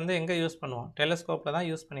லென்ஸை வந்து எங்கே யூஸ் பண்ணுவோம்? டெலஸ்கோப்பில் தான்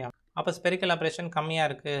யூஸ் பண்ணியாகும். அப்போ spherical aberration கம்மியாக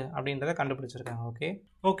இருக்குது அப்படின்றத கண்டுபிடிச்சிருக்காங்க.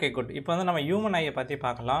 Okay good. இப்போ வந்து நம்ம ஹியூமன் ஐயை பற்றி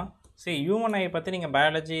பார்க்கலாம். ஹியூமன் ஐயை பற்றி நீங்கள்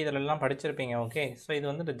பயாலஜி இதிலெல்லாம் படிச்சிருப்பீங்க. ஓகே, ஸோ இது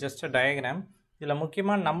வந்து ஜஸ்ட் டயக்ராம். இதில்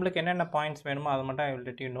முக்கியமாக நம்மளுக்கு என்னென்ன பாயிண்ட்ஸ் வேணுமோ அதை மட்டும் I will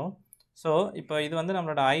let you know. So இப்போ இது வந்து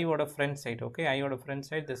நம்மளோட ஐயோட ஃப்ரண்ட் சைடு. ஓகே, ஐயோட front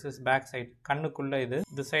side, this is back side, கண்ணுக்குள்ளே இது.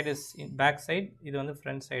 This side is back side, இது வந்து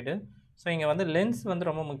ஃப்ரண்ட் சைடு. ஸோ இங்கே வந்து லென்ஸ் வந்து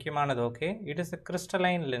ரொம்ப முக்கியமானது. Okay, it is a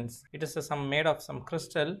crystalline lens. It is some made of some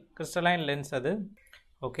crystalline lens அது.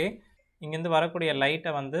 ஓகே, இங்கேருந்து வரக்கூடிய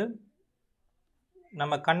லைட்டை வந்து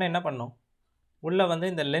நம்ம கண் என்ன பண்ணும்? உள்ளே வந்து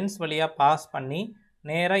இந்த லென்ஸ் வழியாக பாஸ் பண்ணி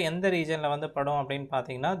நேராக எந்த ரீஜனில் வந்து படும் அப்படின்னு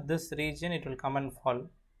பார்த்தீங்கன்னா this region it will come and fall.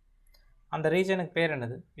 அந்த ரீஜனுக்கு பேர்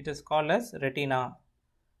என்னது? It is called as retina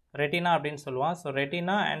அப்படின்னு சொல்லுவான். ஸோ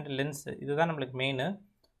ரெட்டினா அண்ட் லென்ஸ் இதுதான் நம்மளுக்கு மெயின்.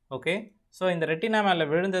 ஓகே, ஸோ இந்த ரெட்டினா மேலே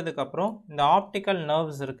விழுந்ததுக்கப்புறம் இந்த ஆப்டிக்கல்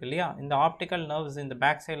நர்வ்ஸ் இருக்குது இல்லையா, இந்த ஆப்டிக்கல் நர்வ்ஸ் இந்த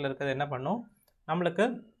பேக் சைடில் இருக்கிறது என்ன பண்ணும்?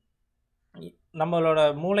 நம்மளோட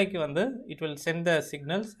மூளைக்கு வந்து it will send the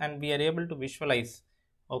signals and we are able to visualize.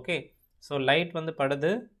 Okay, so light வந்து படுது,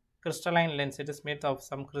 crystalline lens, it is made of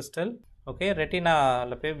some crystal. Okay,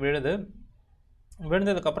 ரெட்டினாவில் போய்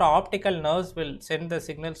விழுந்ததுக்கப்புறம் optical nerves will send the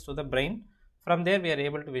signals to the brain. From there we are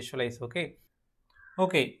able to visualize. Okay,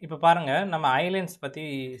 இப்போ பாருங்கள், நம்ம ஐ lens பற்றி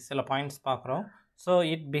சில points பார்க்குறோம். So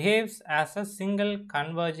it behaves as a single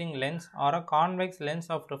converging lens R a convex lens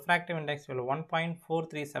of refractive index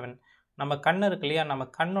 1.437. நம்ம கண் இருக்கு இல்லையா, நம்ம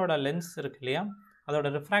கண்ணோட லென்ஸ் இருக்கு இல்லையா, அதோட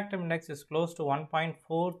refractive index is close to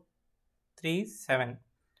 1.437.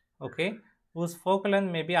 Okay, whose focal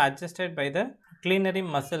length may be adjusted by the ciliary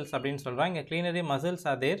muscles அப்படின்னு சொல்கிறாங்க. இங்கே ciliary muscles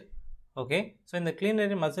are there. Okay, so இந்த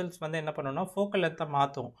ciliary muscles வந்து என்ன பண்ணணும்னா ஃபோக்கல் லென்த்தை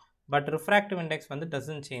மாற்றும், பட் ரிஃப்ராக்டிவ் இண்டெக்ஸ் வந்து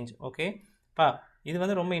டசன்ட் சேஞ்ச். ஓகே, இது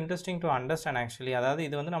வந்து ரொம்ப இன்ட்ரெஸ்டிங் டு அண்டர்ஸ்டாண்ட் ஆக்சுவலி. அதாவது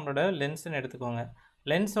இது வந்து நம்மளோட லென்ஸ்ன்னு எடுத்துக்கோங்க.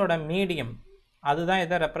 லென்ஸோட மீடியம் அதுதான்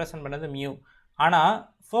எதை ரெப்ரசன்ட் பண்ணுது? மியூ. ஆனால்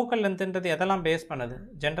ஃபோக்கல் லென்த்ன்றது எதெல்லாம் பேஸ் பண்ணுது?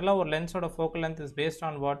 ஜென்ரலாக ஒரு லென்ஸோட focal length is based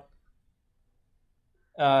on what?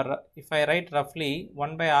 If I write roughly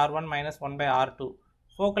 1/R1 minus 1/R2.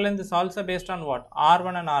 Focal length is also based on what?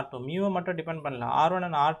 R1 and R2. Mu மட்டும் டிபெண்ட் பண்ணல, R1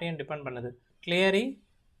 and R2 டிபெண்ட் பண்ணுது. Clearly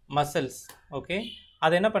muscles, okay,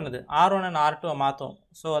 அது என்ன பண்ணுது? R1 and R2 மாத்தும்.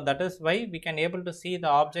 So that is why we can able to see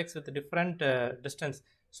the objects with different distance.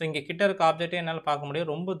 So இங்க கிட்ட இருக்க ஆப்ஜெக்ட்டே என்னால பார்க்க முடியும்,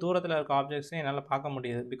 ரொம்ப தூரத்துல இருக்க ஆப்ஜெக்ட்ஸே என்னால பார்க்க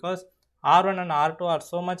முடியுது. Because R1 and R2 are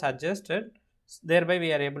so much adjusted, thereby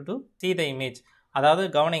we are able to see the image. அதாவது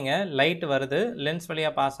கவனிங்க, லைட் வருது, லென்ஸ் வழியா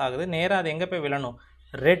பாஸ் ஆகுது, நேரா அது எங்க போய் விழணும்?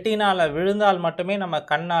 ரெட்டினால விழுந்தால் மட்டுமே நம்ம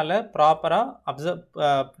கண்ணால ப்ராப்பரா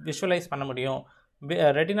விஷுவலைஸ் பண்ண முடியும்.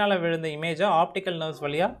 ரெட்டினால விழுந்த இமேஜை ஆப்டிக்கல் நர்வ்ஸ்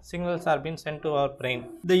வழியா signals R been sent to our brain.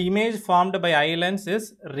 The image formed by eye lens is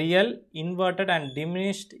real, inverted and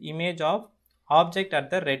diminished image of object at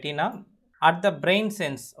the retina. At the brain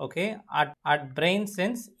sense, okay, at brain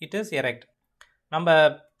sense it is erect. நம்ம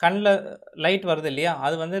கண்ணில் light வருது இல்லையா,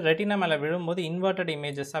 அது வந்து retina மேலே விழும்போது inverted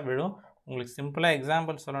இமேஜஸாக விழும். உங்களுக்கு சிம்பிளாக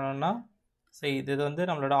எக்ஸாம்பிள் சொல்லணும்னா, சரி, இது வந்து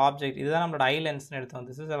நம்மளோட ஆப்ஜெக்ட், இதுதான் நம்மளோட ஐ லென்ஸ்னு எடுத்தோம்.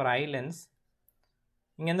 This is our I lens.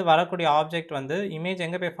 இங்கேருந்து வரக்கூடிய ஆப்ஜெக்ட் வந்து இமேஜ்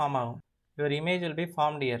எங்கே போய் ஃபார்ம் ஆகும்? Your image will be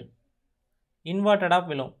formed year, இன்வெர்டடாக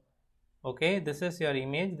விழும். Okay, this is your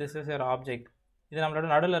image, this is your object. இது நம்மளோட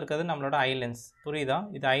நடுவில் இருக்கிறது நம்மளோட ஐ லென்ஸ். புரியுதா?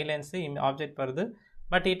 இது ஐ லென்ஸு, ஆப்ஜெக்ட் வருது,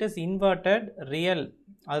 but it is inverted real.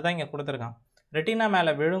 அதுதான் இங்கே கொடுத்துருக்கான். ரெட்டினா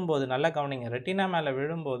மேலே விழும்போது, நல்லா கவனிங்க, ரெட்டினா மேலே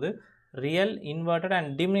விழும்போது real, inverted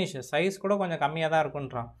and diminish, size கூட கொஞ்சம் கம்மியாக தான்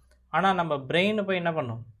இருக்குன்றான். ஆனால் நம்ம பிரெயின் போய் என்ன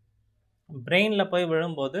பண்ணும்? பிரெயினில் போய்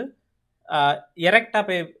விழும்போது எரெக்டாக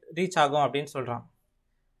போய் ரீச் ஆகும் அப்படின்னு சொல்கிறான்.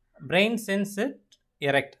 Brain sense it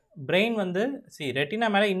erect. Brain வந்து ரெட்டினா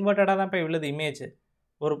மேலே இன்வெர்டடாக தான் போய் விழுது இமேஜ்.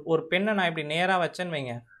 ஒரு பெண்ணை நான் இப்படி நேராக வச்சேன்னு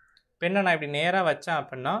வைங்க, பெண்ணை நான் இப்படி நேராக வச்சேன்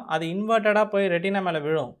அப்படின்னா அது இன்வெர்டடாக போய் ரெட்டினா மேலே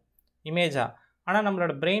விழும் இமேஜாக. ஆனால்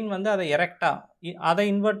நம்மளோட பிரெயின் வந்து அதை எரெக்டாக, அதை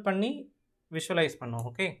இன்வெர்ட் பண்ணி விஷுவலைஸ் பண்ணும்.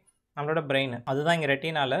 ஓகே, நம்மளோட பிரெயின் அதுதான் இங்கே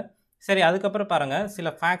ரெட்டினால. சரி, அதுக்கப்புறம் பாருங்கள், சில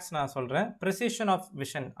ஃபேக்ட்ஸ் நான் சொல்கிறேன். ப்ரிசிஷன் ஆஃப்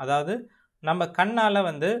விஷன், அதாவது நம்ம கண்ணால்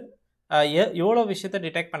வந்து எவ்வளோ விஷயத்தை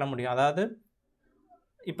டிடெக்ட் பண்ண முடியும். அதாவது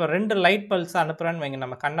இப்போ 2 லைட் பல்ஸ் அனுப்புகிறேன்னு வைங்க,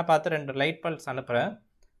 நம்ம கண்ணை பார்த்து 2 லைட் பல்ஸ் அனுப்புகிறேன்.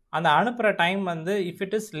 அந்த அனுப்புகிற டைம் வந்து if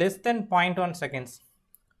it is less than 0.1 seconds.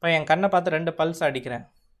 இப்போ என் கண்ணை பார்த்து 2 பல்ஸ் அடிக்கிறேன்,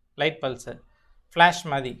 லைட் பல்ஸு, ஃப்ளாஷ்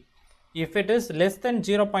மாதிரி. If it is less than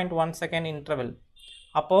 0.1 second interval,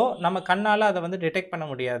 அப்போது நம்ம கண்ணால் அதை வந்து டிடெக்ட் பண்ண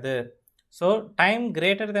முடியாது. So time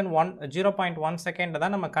greater than 0.1 second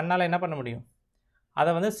தான் நம்ம கண்ணால் என்ன பண்ண முடியும்? அதை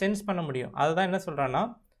வந்து சென்ஸ் பண்ண முடியும். அதுதான் என்ன சொல்கிறேன்னா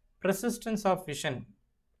ப்ரெசிஸ்டன்ஸ் ஆஃப் விஷன்.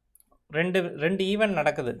 ரெண்டு ஈவெண்ட்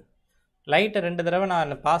நடக்குது. லைட்டை 2 தடவை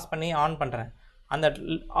நான் பாஸ் பண்ணி ஆன் பண்ணுறேன். அந்த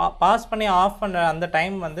பாஸ் பண்ணி ஆஃப் பண்ணுற அந்த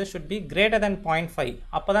டைம் வந்து ஷுட் பி கிரேட்டர் தென் 0.5.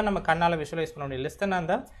 அப்போ தான் நம்ம கண்ணால் விஷுவலைஸ் பண்ண முடியும். லெஸ் தென்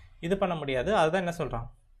இருந்தால் இது பண்ண முடியாது. அதுதான் என்ன சொல்கிறான்?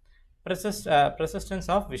 ப்ரெசிஸ்டன்ஸ்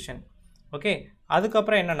ஆஃப் விஷன். ஓகே,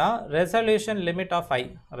 அதுக்கப்புறம் என்னென்னா resolution limit of I.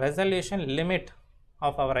 Resolution limit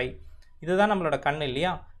of our ஐ, இதுதான் நம்மளோட கண்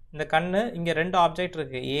இல்லையா? இந்த கண் இங்கே 2 ஆப்ஜெக்ட்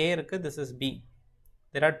இருக்குது, ஏ இருக்குது, this is B.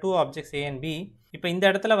 There are 2 objects A and B. இப்போ இந்த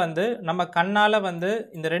இடத்துல வந்து நம்ம கண்ணால் வந்து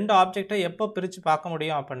இந்த 2 ஆப்ஜெக்டை எப்போ பிரித்து பார்க்க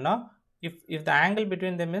முடியும் அப்படின்னா if the angle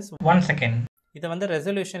between them is 1 second. இதை வந்து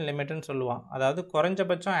ரெசல்யூஷன் லிமிட்னு சொல்லுவான். அதாவது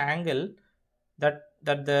குறைஞ்சபட்சம் angle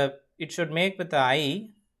that it should make with I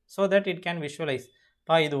so that it can visualise.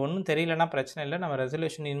 இது ஒன்றும் தெரியலன்னா பிரச்சனை இல்லை, நம்ம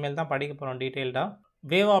ரெசல்யூஷன் இனிமேல் தான் படிக்க போகிறோம் டீட்டெயில்டாக.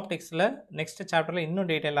 வேவ் ஆப்டிக்ஸில் நெக்ஸ்ட் சாப்டரில் இன்னும்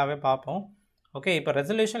டீட்டெயிலாகவே பார்ப்போம். ஓகே, இப்போ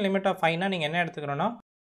ரெசல்யூஷன் லிமிட் ஆஃப் ஐனா நீங்கள் என்ன எடுத்துக்கணும்னா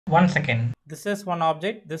 1 second. This is 1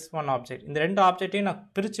 object, this 1 object. இந்த 2 ஆப்ஜெக்டையும் நான்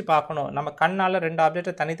பிரித்து பார்க்கணும். நம்ம கண்ணால் 2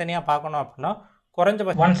 ஆப்ஜெக்டை தனித்தனியாக பார்க்கணும் அப்படின்னா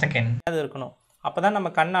குறைஞ்சபட்சம் 1 செகண்ட் அது இருக்கணும். அப்போ தான்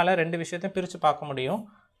நம்ம கண்ணால் 2 விஷயத்தையும் பிரித்து பார்க்க முடியும்.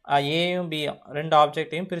 ஏயும் பி 2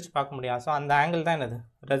 ஆப்ஜெக்டையும் பிரித்து பார்க்க முடியும். ஸோ அந்த ஆங்கிள் தான் என்னது?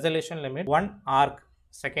 ரெசல்யூஷன் லிமிட் 1 arc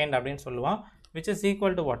செகண்ட் அப்படின்னு சொல்லுவான். which is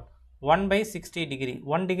equal to what? 1/60 degree.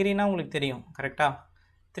 1 டிகிரினா உங்களுக்கு தெரியும் கரெக்டாக?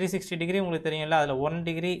 360 டிகிரி உங்களுக்கு தெரியும்ல, அதில் 1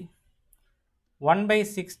 டிகிரி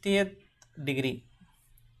 1/60th டிகிரி,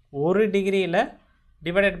 1 டிகிரியில்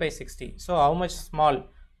divided by 60. So how much small,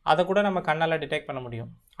 அதை கூட நம்ம கண்ணால் டிடெக்ட் பண்ண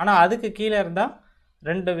முடியும். ஆனால் அதுக்கு கீழே இருந்தால்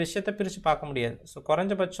 2 விஷயத்தை பிரித்து பார்க்க முடியாது. ஸோ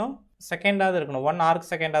குறைஞ்சபட்சம் செகண்டாவது இருக்கணும், 1 arc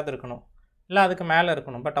செகண்டாவது இருக்கணும், இல்லை அதுக்கு மேலே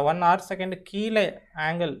இருக்கணும். பட் 1 arc செகண்ட் கீழே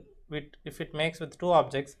angle if it makes with 2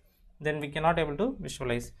 objects, then we cannot able to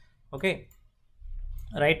visualize. Okay,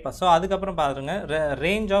 right pa. So அதுக்கப்புறம் பாருங்க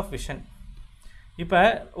range of vision. இப்போ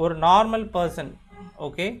ஒரு நார்மல் பர்சன்,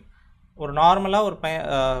 ஓகே, ஒரு நார்மலாக ஒரு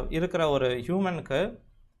இருக்கிற ஒரு ஹியூமனுக்கு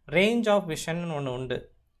ரேஞ்ச் ஆஃப் விஷன் ஒன்று உண்டு.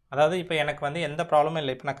 அதாவது இப்போ எனக்கு வந்து எந்த ப்ராப்ளமும்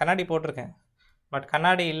இல்லை. இப்போ நான் கண்ணாடி போட்டிருக்கேன், பட்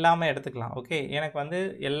கண்ணாடி இல்லாமல் எடுத்துக்கலாம். ஓகே, எனக்கு வந்து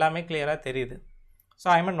எல்லாமே கிளியராக தெரியுது. So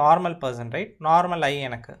I am a normal person, right? Normal ஐ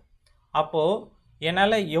எனக்கு. அப்போது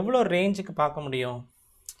என்னால் எவ்வளோ ரேஞ்சுக்கு பார்க்க முடியும்?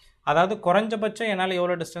 அதாவது குறைஞ்சபட்சம் என்னால்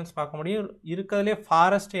எவ்வளோ டிஸ்டன்ஸ் பார்க்க முடியும்? இருக்கிறதுலே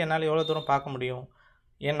ஃபாரஸ்ட் என்னால் எவ்வளோ தூரம் பார்க்க முடியும்?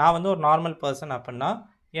 நான் வந்து ஒரு நார்மல் பர்சன் அப்படின்னா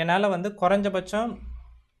என்னால் வந்து குறைஞ்சபட்சம்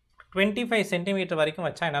 25 சென்டிமீட்டர் வரைக்கும்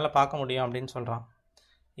வச்சா என்னால் பார்க்க முடியும் அப்படின்னு சொல்கிறான்.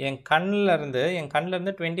 என் கண்ணிலேருந்து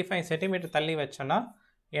 25 சென்டிமீட்டர் தள்ளி வச்சோன்னா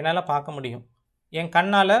என்னால் பார்க்க முடியும். என்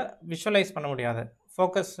கண்ணால் விஷுவலைஸ் பண்ண முடியாது,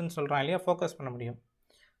 ஃபோக்கஸ்ன்னு சொல்கிறான் இல்லையா, ஃபோக்கஸ் பண்ண முடியும்.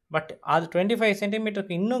 பட் அது 25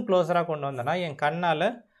 சென்டிமீட்டருக்கு இன்னும் க்ளோஸராக கொண்டு வந்தேன்னா என் கண்ணால்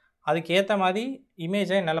அதுக்கு ஏற்ற மாதிரி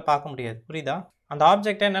இமேஜை என்னால் பார்க்க முடியாது. புரியுதா? அந்த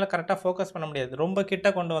ஆப்ஜெக்டை என்னால் கரெக்டாக ஃபோக்கஸ் பண்ண முடியாது. ரொம்ப கிட்ட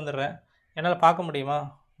கொண்டு வந்துடுறேன், என்னால் பார்க்க முடியுமா?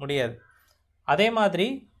 முடியாது. அதே மாதிரி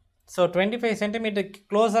ஸோ 25 சென்டிமீட்டருக்கு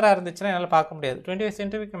க்ளோஸராக இருந்துச்சுன்னா என்னால் பார்க்க முடியாது. 25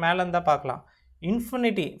 சென்டிமீட்டருக்கு மேலே இருந்தால் பார்க்கலாம்.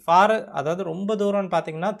 இன்ஃபினிட்டி ஃபார், அதாவது ரொம்ப தூரம்னு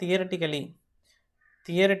பார்த்தீங்கன்னா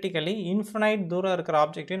தியரட்டிக்கலி இன்ஃபினைட் தூரம் இருக்கிற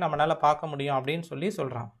ஆப்ஜெக்டையும் நம்மளால் பார்க்க முடியும் அப்படின்னு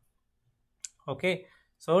சொல்கிறான். ஓகே,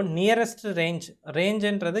 ஸோ நியரஸ்ட்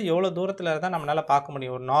ரேஞ்சுன்றது எவ்வளோ தூரத்தில் இருந்தால் நம்மளால் பார்க்க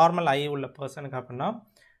முடியும் ஒரு நார்மல் ஐ உள்ள பர்சனுக்கு அப்படின்னா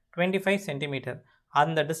 25 சென்டிமீட்டர்.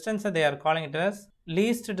 அந்த டிஸ்டன்ஸை they are calling it as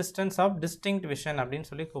least distance of distinct vision அப்படின்னு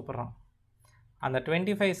சொல்லி கூப்பிட்றோம். அந்த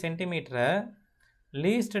 25 சென்டிமீட்டரை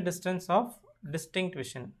least distance of distinct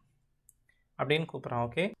vision அப்படின்னு கூப்பிட்றோம்.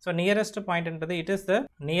 Okay, so nearest பாயிண்ட்ன்றது it is the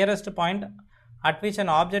nearest point at which an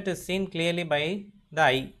object is seen clearly by the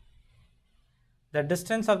eye. The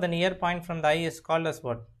distance of the near point from the eye is called as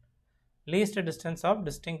what? Least distance of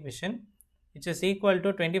distinct vision, which is equal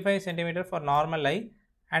to 25 cm for normal eye,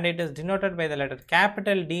 and it is denoted by the letter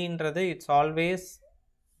capital D inradhu it's always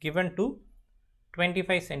given to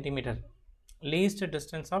 25 cm, least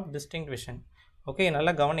distance of distinct vision. Okay,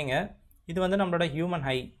 nalla gavaninga, idu vandu nammaloda human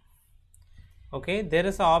eye. Okay, there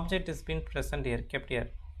is a object is been present here, kept here.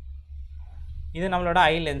 இது நம்மளோட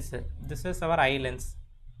ஐ lens. This is our I lens.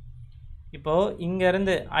 இப்போது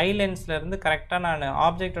இங்கேருந்து ஐ லென்ஸ்லேருந்து கரெக்டாக நான்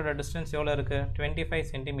ஆப்ஜெக்டோட distance எவ்வளோ இருக்குது? 25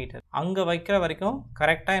 centimetre. அங்கே வைக்கிற வரைக்கும்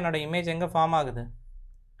கரெக்டாக என்னோடய இமேஜ் எங்கே ஃபார்ம் ஆகுது?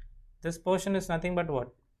 This portion is nothing but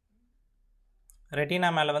what?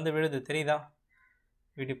 Retina மேலே வந்து விழுது, தெரியுதா?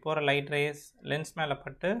 இப்படி போகிற லைட் ரேஸ் லென்ஸ் மேலே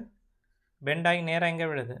பட்டு பெண்ட் ஆகி நேராக எங்கே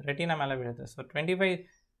விழுது? ரெட்டினா மேலே விழுது. So 25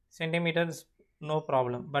 centimetre is no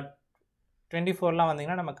problem. But 24லாம்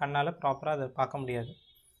வந்தீங்கன்னா நம்ம கண்ணால் ப்ராப்பராக அதை பார்க்க முடியாது.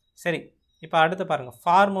 சரி, இப்போ அடுத்து பாருங்கள்,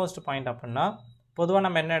 ஃபார் மோஸ்ட் பாயிண்ட் அப்படின்னா பொதுவாக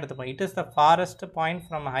நம்ம என்ன எடுத்துப்போம்? It is the forest point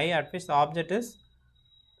from high at which the object is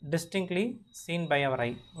டிஸ்டிங்க்ட்லி scene by அவர்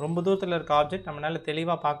ஐ. ரொம்ப தூரத்தில் இருக்க ஆப்ஜெக்ட் நம்மளால்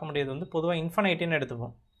தெளிவாக பார்க்க முடியாது வந்து பொதுவாக இன்ஃபனைட்டின்னு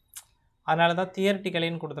எடுத்துப்போம். அதனால தான்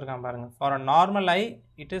தியரட்டிக்கலின்னு கொடுத்துருக்கான் பாருங்கள். For a normal I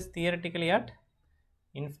it is theoretically at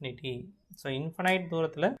infinity. So infinite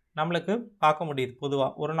தூரத்தில் நம்மளுக்கு பார்க்க முடியுது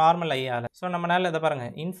பொதுவாக ஒரு நார்மல் ஐயால். ஸோ நம்மளால் இதை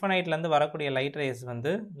பாருங்கள், இன்ஃபனைட்லேருந்து வரக்கூடிய லைட் ரேஸ்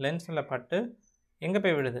வந்து லென்ஸில் பட்டு எங்கே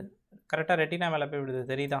போய் விடுது? கரெக்டாக ரெட்டினா மேலே போய் விடுது,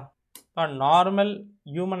 தெரியுதா? இப்போ நார்மல்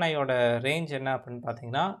ஹியூமன் ஐயோட ரேஞ்ச் என்ன அப்படின்னு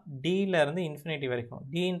பார்த்தீங்கன்னா டியிலேருந்து இன்ஃபினிட்டி வரைக்கும்.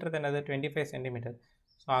 டின்றது என்னது? 25 சென்டிமீட்டர்.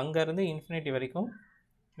 ஸோ அங்கேருந்து இன்ஃபினிட்டி வரைக்கும்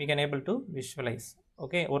we can able to visualize.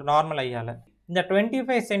 Okay, ஒரு நார்மல் ஐயால். இந்த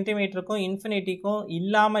 25 சென்டிமீட்டருக்கும் இன்ஃபினிட்டிக்கும்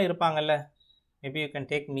இல்லாமல் இருப்பாங்கல்ல, maybe you can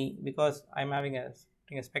take me because I'm having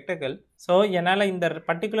a spectacle. So என்னால் இந்த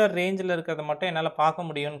பர்டிகுலர் ரேஞ்சில் இருக்கிறத மட்டும் என்னால் பார்க்க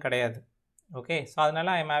முடியும்னு கிடையாது. ஓகே, ஸோ அதனால்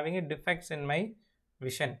I'm having a defects in my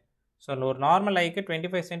vision. So ஒரு நார்மல் ஐக்கு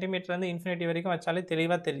 25 சென்டிமீட்டர்லேருந்து இன்ஃபினிட்டி வரைக்கும் வச்சாலே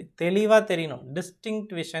தெளிவாக தெரியணும்.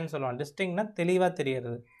 டிஸ்டிங்க்ட் விஷன் சொல்லுவாங்க. டிஸ்டிங்க்னா தெளிவாக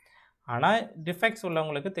தெரியறது. ஆனால் டிஃபெக்ட்ஸ்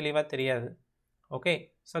உள்ளவங்களுக்கு தெளிவாக தெரியாது. ஓகே,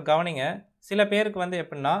 ஸோ கவனிங்க, சில பேருக்கு வந்து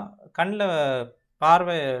எப்படின்னா கண்ணில்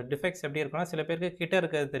பார்வை டிஃபெக்ட்ஸ் எப்படி இருக்குன்னா சில பேருக்கு கிட்ட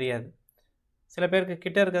இருக்கிறது தெரியாது, சில பேருக்கு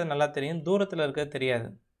கிட்ட இருக்கிறது நல்லா தெரியும், தூரத்தில் இருக்கிறது தெரியாது.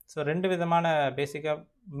 ஸோ ரெண்டு விதமான பேசிக்காக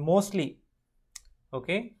மோஸ்ட்லி.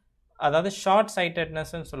 ஓகே, அதாவது ஷார்ட்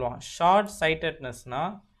சைட்டட்னஸ்ன்னு சொல்லுவாங்க. ஷார்ட்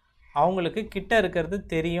சைட்டட்னஸ்னால் அவங்களுக்கு கிட்ட இருக்கிறது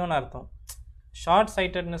தெரியும்னு அர்த்தம். ஷார்ட்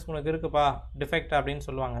சைட்டட்னஸ் உனக்கு இருக்குப்பா டிஃபெக்ட் அப்படின்னு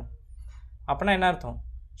சொல்லுவாங்க. அப்படின்னா என்ன அர்த்தம்?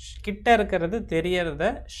 கிட்ட இருக்கிறது தெரியறத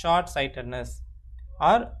ஷார்ட் சைட்டட்னஸ்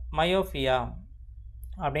ஆர் மயோஃபியா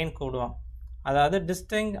அப்படின்னு கூடுவான். அதாவது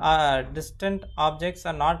distant objects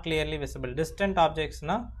R not clearly visible. Distant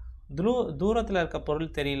ஆப்ஜெக்ட்ஸ்னால் தூரத்தில் இருக்க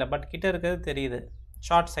பொருள் தெரியல, பட் கிட்ட இருக்கிறது தெரியுது.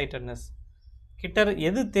 Short sightedness. கிட்ட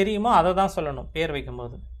எது தெரியுமோ அதை தான் சொல்லணும் பேர்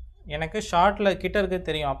வைக்கும்போது. எனக்கு ஷார்ட்டில் கிட்ட இருக்கிறது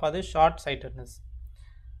தெரியும், அப்போ அது ஷார்ட் சைட்டட்னஸ்.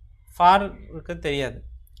 ஃபார் இருக்கிறது தெரியாது.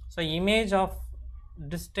 So image of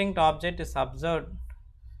distinct object is observed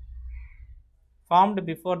formed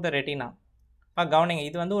before the retina. இப்போ கவனிங்க,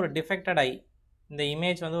 இது வந்து ஒரு டிஃபெக்டட் ஐ. இந்த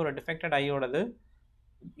இமேஜ் வந்து ஒரு டிஃபெக்டட் ஐயோடது.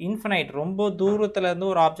 இன்ஃபினைட் ரொம்ப தூரத்துலேருந்து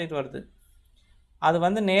ஒரு ஆப்ஜெக்ட் வருது, அது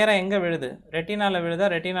வந்து நேராக எங்கே விழுது? ரெட்டினாவில் விழுதா,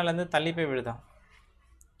 ரெட்டினாலேருந்து தள்ளி போய் விழுதா?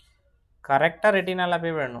 கரெக்டாக ரெட்டினாவில்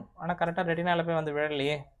போய் விழணும். ஆனால் கரெக்டாக ரெட்டினாவில் போய் வந்து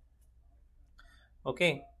விழலையே. ஓகே,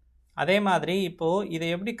 அதே மாதிரி இப்போது இதை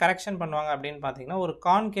எப்படி கரெக்ஷன் பண்ணுவாங்க அப்படின்னு பார்த்தீங்கன்னா ஒரு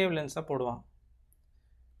கான்கேவ் லென்ஸை போடுவாங்க.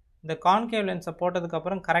 இந்த கான்கேவ் லென்ஸை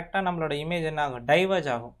போட்டதுக்கப்புறம் கரெக்டாக நம்மளோட இமேஜ் என்ன ஆகும்? டைவர்ஜ்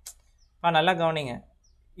ஆகும். நல்லா கவனிங்க,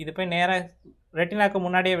 இது போய் நேராக ரெட்டினாக்கு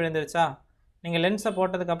முன்னாடியே விழுந்துருச்சா? நீங்கள் லென்ஸை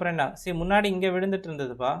போட்டதுக்கப்புறம் என்ன முன்னாடி இங்கே விழுந்துட்டு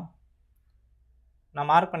இருந்ததுப்பா, நான்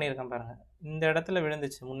மார்க் பண்ணியிருக்கேன் பாருங்கள், இந்த இடத்துல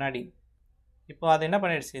விழுந்துச்சு முன்னாடி. இப்போ அது என்ன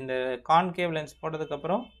பண்ணிடுச்சு, இந்த கான்கேவ் லென்ஸ்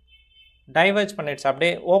போட்டதுக்கப்புறம் டைவர்ஜ் பண்ணிடுச்சு,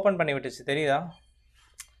 அப்படியே ஓப்பன் பண்ணி விட்டுச்சு, தெரியுதா?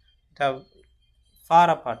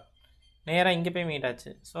 ஃபார் அப்பார்ட், நேராக இங்கே போய் மீட்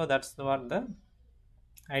ஆச்சு. So that's what the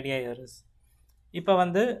idea here is. இப்போ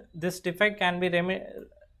வந்து this defect can be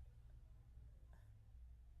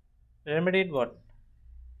ரெமெடிட் what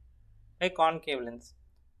by concave lens.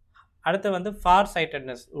 அடுத்து வந்து ஃபார்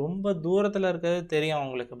சைட்டட்னஸ், ரொம்ப தூரத்தில் இருக்கிறது தெரியும்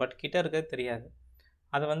உங்களுக்கு, பட் கிட்ட இருக்கிறது தெரியாது.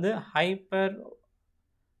 அது வந்து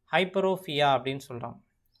ஹைப்பரோஃபியா அப்படின்னு சொல்கிறோம்.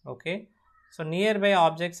 Okay, so nearby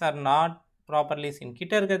objects R not properly scene.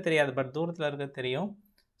 கிட்ட இருக்கிறது தெரியாது, பட் தூரத்தில் இருக்கிறது தெரியும்.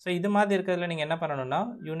 ஸோ இது மாதிரி இருக்கிறதுல நீங்கள் என்ன பண்ணணும்னா,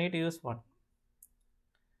 you need to use what,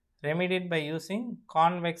 ரெமிடியேட் by using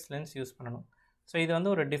convex lens use பண்ணணும். ஸோ இது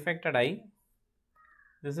வந்து ஒரு defected I,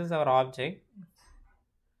 this is our object.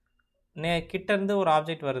 கிட்டேருந்து ஒரு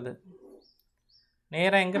ஆப்ஜெக்ட் வருது,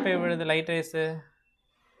 நேராக எங்கே போய் விழுது லைட் ரேஸு,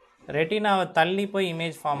 ரெட்டினாவை தள்ளி போய்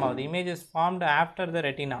இமேஜ் ஃபார்ம் ஆகுது. Image is formed after the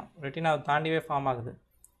ரெட்டினாவை தாண்டிவே form ஆகுது.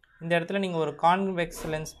 இந்த இடத்துல நீங்கள் ஒரு கான்வெக்ஸ்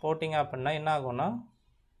லென்ஸ் போட்டிங்க அப்படின்னா என்ன ஆகும்னா,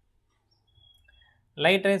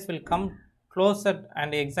 light race will come closer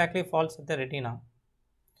and exactly falls with the retina.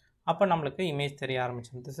 அப்போ நம்மளுக்கு இமேஜ் தெரிய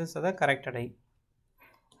ஆரம்பிச்சிடும். திஸ் இஸ் த கரெக்டட் ஐ,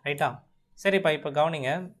 ரைட்டா? சரிப்பா, இப்போ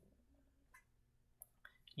கவனிங்க,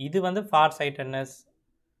 இது வந்து ஃபார் சைட்டட்னஸ்,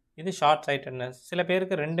 இது ஷார்ட் சைட்டட்னஸ். சில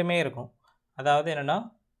பேருக்கு ரெண்டுமே இருக்கும். அதாவது என்னென்னா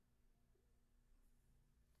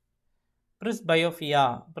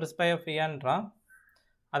ப்ரிஸ்பயோஃபியான்றான்.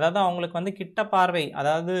 அதாவது அவங்களுக்கு வந்து கிட்ட பார்வை,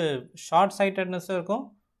 அதாவது ஷார்ட் சைட்டட்னஸும் இருக்கும்,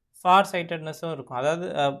 ஃபார் சைட்டட்னஸும் இருக்கும். அதாவது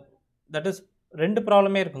தட் இஸ் ரெண்டு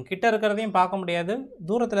ப்ராப்ளமே இருக்கும். கிட்ட இருக்கிறதையும் பார்க்க முடியாது,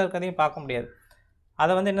 தூரத்தில் இருக்கிறதையும் பார்க்க முடியாது.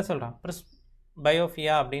 அதை வந்து என்ன சொல்கிறான்,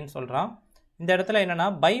 ப்ரிஸ்பயோஃபியா அப்படின்னு சொல்கிறான். இந்த இடத்துல என்னென்னா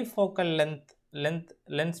பைஃபோக்கல்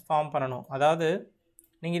லென்ஸ் ஃபார்ம் பண்ணணும். அதாவது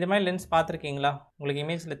நீங்கள் இது மாதிரி லென்ஸ் பார்த்துருக்கீங்களா? உங்களுக்கு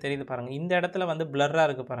இமேஜில் தெரியுது பாருங்கள். இந்த இடத்துல வந்து பிளர்ராக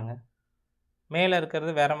இருக்குது பாருங்கள், மேலே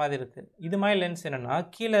இருக்கிறது வேறு மாதிரி இருக்குது. இது மாதிரி லென்ஸ் என்னென்னா,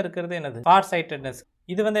 கீழே இருக்கிறது என்னது, ஃபார் சைட்டட்னஸ்,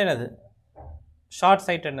 இது வந்து என்னது, ஷார்ட்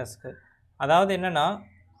சைட்டட்னஸ்க்கு. அதாவது என்னென்னா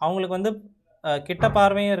அவங்களுக்கு வந்து கிட்ட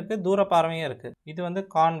பார்வையும் இருக்குது, தூர பார்வையும் இருக்குது. இது வந்து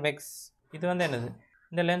கான்வெக்ஸ், இது வந்து என்னது,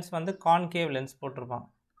 இந்த லென்ஸ் வந்து கான்கேவ் லென்ஸ் போட்டிருப்பான்.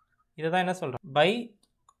 இதை தான் என்ன சொல்கிறோம், பை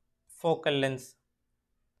ஃபோக்கல் லென்ஸ்.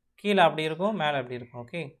 கீழே அப்படி இருக்கும், மேலே அப்படி இருக்கும்.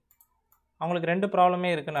 ஓகே, அவங்களுக்கு ரெண்டு ப்ராப்ளமே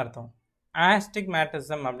இருக்குதுன்னு அர்த்தம்.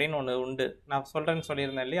 ஆஸ்டிக்மேட்டிசம் அப்படின்னு ஒன்று உண்டு, நான் சொல்கிறேன்னு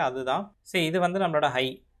சொல்லியிருந்தேன் இல்லையா, அதுதான். சரி, இது வந்து நம்மளோட ஹை.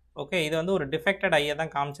 ஓகே, இது வந்து ஒரு டிஃபெக்டட் ஐயை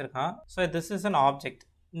தான் காமிச்சிருக்கான். So this is an object.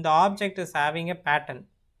 இந்த object is having a pattern.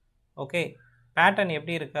 Okay, pattern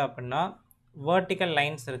எப்படி இருக்குது அப்படின்னா, வெர்டிக்கல்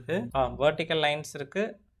லைன்ஸ் இருக்குது,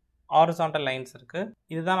 ஹாரிசான்டல் லைன்ஸ் இருக்குது.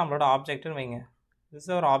 இதுதான் நம்மளோட ஆப்ஜெக்ட்னு வைங்க. திஸ்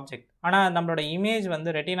இஸ் ஒரு ஆப்ஜெக்ட். ஆனால் நம்மளோட இமேஜ் வந்து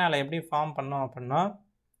ரெட்டினாவில் எப்படி ஃபார்ம் பண்ணோம் அப்படின்னா,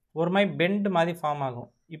 ஒரு மாதிரி பெண்ட் மாதிரி ஃபார்ம் ஆகும்,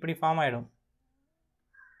 இப்படி ஃபார்ம் ஆகிடும்.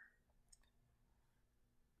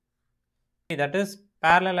 That is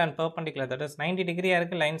parallel and perpendicular, that is 90 டிகிரியாக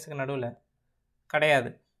இருக்குது லைன்ஸுக்கு நடுவில் கிடையாது.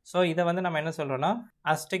 ஸோ இதை வந்து நம்ம என்ன சொல்கிறோன்னா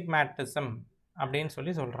அஸ்டிக்மேட்டிசம் அப்படின்னு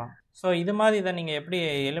சொல்கிறோம். ஸோ இது மாதிரி இதை நீங்கள் எப்படி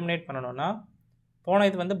எலிமினேட் பண்ணணும்னா, போன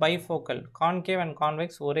இது வந்து பைஃபோக்கல், கான்கேவ் அண்ட்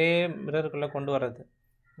கான்வெக்ஸ் ஒரே மிரருக்குள்ளே கொண்டு வர்றது.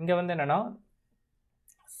 இங்கே வந்து என்னென்னா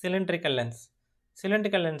சிலிண்ட்ரிக்கல்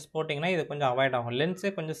லென்ஸ் போட்டிங்கன்னா இது கொஞ்சம் அவாய்ட் ஆகும்.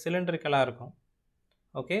 லென்ஸே கொஞ்சம் சிலிண்ட்ரிக்கலாக இருக்கும்.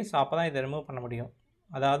 ஓகே, ஸோ அப்போ தான் இதை ரிமூவ் பண்ண முடியும்.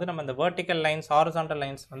 அதாவது நம்ம இந்த வெர்டிக்கல் லைன்ஸ், ஹாரிசான்டல்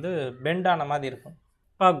லைன்ஸ் வந்து பெண்ட் ஆன மாதிரி இருக்கும்.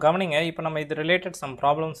 இப்போ கவனிங்க, இப்போ நம்ம இது ரிலேட்டட் சம்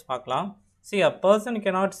ப்ராப்ளம்ஸ் பார்க்கலாம். See, a person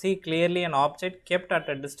cannot see clearly an object kept at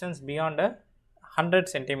a distance beyond 100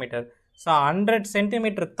 cm. So 100 cm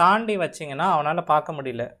தாண்டி வச்சிங்கன்னா அவனால் பார்க்க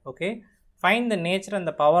முடியல. Okay, find the nature and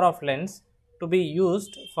the power of lens to be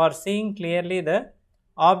used for seeing clearly the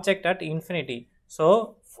object at infinity. So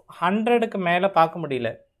 100க்கு மேலே பார்க்க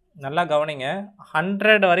முடியல. நல்லா கவனிங்க,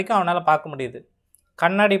 100 வரைக்கும் அவனால் பார்க்க முடியுது.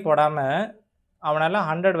 கண்ணாடி போடாமல் அவனால்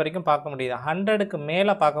 100 வரைக்கும் பார்க்க முடியுது, 100க்கு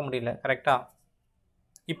மேலே பார்க்க முடியல. கரெக்டாக?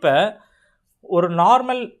 இப்போ ஒரு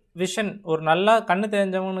நார்மல் விஷன், ஒரு நல்லா கண்ணு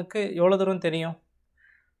தெரிஞ்சவனுக்கு எவ்வளோ தூரம் தெரியும்?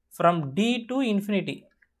 From D to infinity.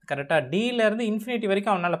 கரெக்டாக? டியிலேருந்து இன்ஃபினிட்டி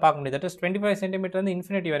வரைக்கும் அவனால் பார்க்க முடியுது. தட் இஸ் 25 சென்டிமீட்டர்லேருந்து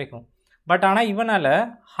இன்ஃபினிட்டி வரைக்கும். பட் ஆனால் இவனால்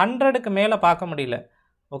 100க்கு மேலே பார்க்க முடியல.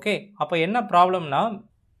 ஓகே, அப்போ என்ன ப்ராப்ளம்னா,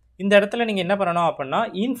 இந்த இடத்துல நீங்கள் என்ன பண்ணணும் அப்படின்னா,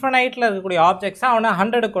 இன்ஃபினைட்டில் இருக்கக்கூடிய ஆப்ஜெக்ட்ஸை அவனை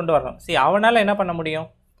 100க்கு கொண்டு வரணும். சரி, அவனால் என்ன பண்ண முடியும்?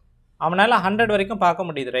 அவனால் 100 வரைக்கும் பார்க்க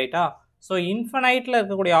முடியுது, ரைட்டா? ஸோ இன்ஃபினைட்டில்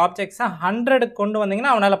இருக்கக்கூடிய ஆப்ஜெக்ட்ஸை 100க்கு கொண்டு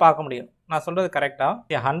வந்தீங்கன்னா அவனால் பார்க்க முடியும். நான் சொல்கிறது கரெக்டாக?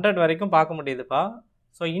 100 வரைக்கும் பார்க்க முடியுதுப்பா.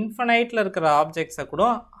 ஸோ இன்ஃபினைட்டில் இருக்கிற ஆப்ஜெக்ட்ஸை கூட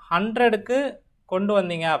 100க்கு கொண்டு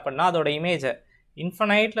வந்தீங்க அப்படின்னா அதோட இமேஜை,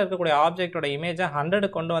 இன்ஃபினைட்டில் இருக்கக்கூடிய ஆப்ஜெக்டோட இமேஜை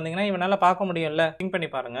 100க்கு கொண்டு வந்தீங்கன்னா இவனால் பார்க்க முடியும்ல. திங்க் பண்ணி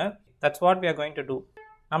பாருங்கள். That's what we are going to two.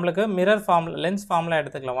 நம்மளுக்கு மிரர் ஃபார்முலா, லென்ஸ் ஃபார்முலா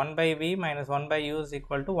எடுத்துக்கலாம். 1/v - 1/u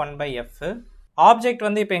 = 1/f. ஆப்ஜெக்ட்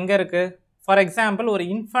வந்து இப்போ எங்கே இருக்குது? ஃபார் எக்ஸாம்பிள் ஒரு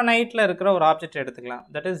இன்ஃபனைட்டில் இருக்கிற ஒரு ஆப்ஜெக்ட் எடுத்துக்கலாம்.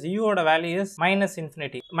 That is யூவோட value is minus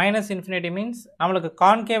infinity. Minus infinity means நம்மளுக்கு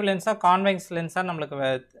கான்கேவ் லென்ஸாக கான்வெக்ஸ் லென்ஸாக நம்மளுக்கு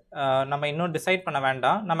நம்ம இன்னும் டிசைட் பண்ண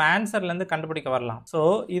வேண்டாம், நம்ம ஆன்சர்லேருந்து கண்டுபிடிக்க வரலாம். ஸோ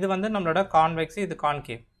இது வந்து நம்மளோட கான்வெக்ஸ், இது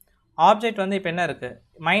கான்கேவ். ஆப்ஜெக்ட் வந்து இப்போ என்ன இருக்குது,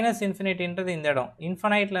 மைனஸ் இன்ஃபினிட்டின்றது இந்த இடம்,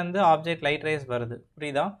 இன்ஃபனைட்லேருந்து ஆப்ஜெக்ட் லைட் ரேஸ் வருது,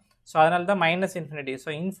 புரியுதா? ஸோ அதனால தான் மைனஸ் இன்ஃபினிட்டி. ஸோ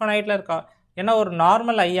இன்ஃபனைட்டில் இருக்கா, ஏன்னா ஒரு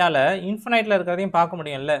நார்மல் ஐயால் இன்ஃபனைட்டில் இருக்கிறதையும் பார்க்க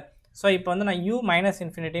முடியும்ல. ஸோ இப்போ வந்து நான் யூ மைனஸ்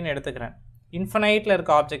இன்ஃபினிட்டின்னு எடுத்துக்கிறேன், இன்ஃபனைட்டில்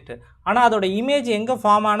இருக்க ஆப்ஜெக்ட். ஆனால் அதோட இமேஜ் எங்கே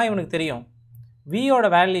ஃபார்ம் ஆனால் இவனுக்கு தெரியும். வியோட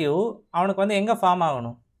வேல்யூ அவனுக்கு வந்து எங்கே ஃபார்ம்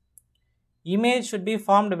ஆகணும், image should be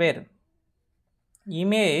formed where,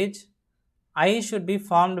 image I should be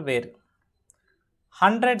formed where,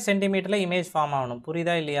 100 centimeter image form ஆகணும்,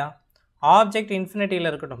 புரியுதா இல்லையா? ஆப்ஜெக்ட் இன்ஃபினிட்டியில்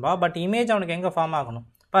இருக்கட்டும்பா, பட் இமேஜ் அவனுக்கு எங்கே ஃபார்ம் ஆகணும்.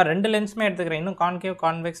 இப்போ ரெண்டு லென்ஸுமே எடுத்துக்கிறேன், இன்னும் கான்கேவ்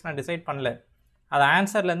கான்வெக்ஸ் நான் டிசைட் பண்ணல. அது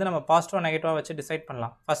ஆன்சர்லேருந்து நம்ம பாசிட்டிவ் நெகட்டிவாக வச்சு டிசைட்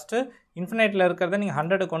பண்ணலாம். ஃபஸ்ட்டு இன்ஃபினைட்டில் இருக்கிறத நீங்கள்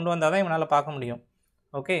 100 கொண்டு வந்தால் தான் இவனால் பார்க்க முடியும்.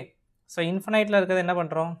 ஓகே, ஸோ இன்ஃபினைட்டில் இருக்கிறது என்ன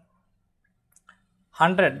பண்ணுறோம்,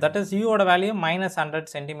 100, that is யூவோட value minus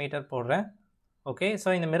 100 centimetre போடுறேன். ஓகே, ஸோ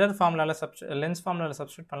இந்த மிரர் ஃபார்முலாவில் லென்ஸ் ஃபார்முலாவில்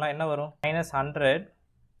சப்ஸ்டியூட் பண்ணலாம். என்ன வரும், minus 100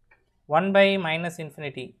 1 by minus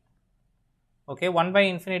infinity. Okay, 1 by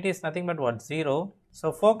infinity is nothing but what, 0. So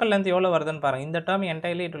focal length எவ்வளோ வருதுன்னு பாருங்கள். இந்த term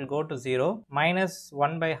entirely it will go to 0. Minus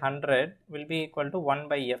 1 by 100 will be equal to 1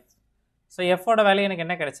 by f. So எஃபோட value எனக்கு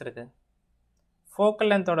என்ன கிடச்சிருக்கு, focal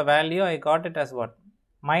லென்த்தோட value I got it as what,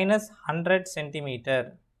 minus 100 centimetre.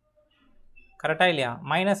 கரெக்டாக இல்லையா?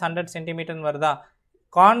 Minus 100 சென்டிமீட்டர்னு வருதா?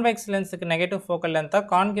 Convex லென்ஸுக்கு negative focal லென்த்தா,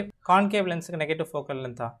 concave லென்ஸுக்கு negative focal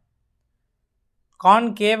லென்த்தா?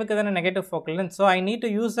 கான்கேவுக்கு தானே negative focal lens. So I need to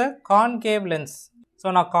use a concave lens.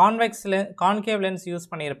 So நான் concave lens use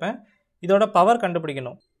பண்ணியிருப்பேன். இதோட power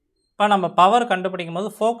கண்டுபிடிக்கணும். இப்போ நம்ம பவர் கண்டுபிடிக்கும் போது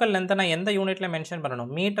ஃபோக்கல் லென்த்தை நான் எந்த யூனிட்டில் மென்ஷன்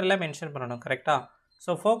பண்ணணும், மீட்டரில் மென்ஷன் பண்ணணும், கரெக்டாக?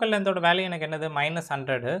 ஸோ ஃபோக்கல் லென்த்தோட வேல்யூ எனக்கு என்னது, மைனஸ்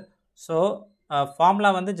 100. ஸோ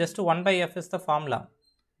ஃபார்முலா வந்து just 1 by f is the formula,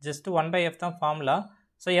 just 1 by f தான் ஃபார்முலா.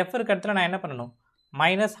 ஸோ எஃப் இருக்க இடத்துல நான் என்ன பண்ணணும்,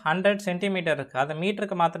 மைனஸ் 100 சென்டிமீட்டர் இருக்குது, அதை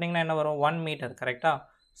மீட்டருக்கு மாற்றினீங்கன்னா என்ன வரும், 1 மீட்டர், கரெக்டாக?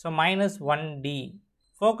 So minus 1d.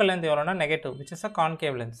 Focal length எவ்வளோனா negative, which is a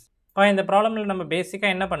concave lens. இப்போ இந்த ப்ராப்ளமில் நம்ம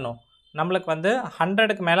பேசிக்காக என்ன பண்ணோம், நம்மளுக்கு வந்து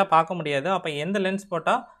 100க்கு மேலே பார்க்க முடியாது. அப்போ எந்த லென்ஸ்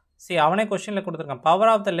போட்டால், அவனே கொஸ்டினில் கொடுத்துருக்கான்,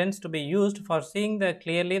 power of the lens to be used for seeing the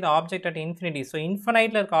clearly the object at infinity. So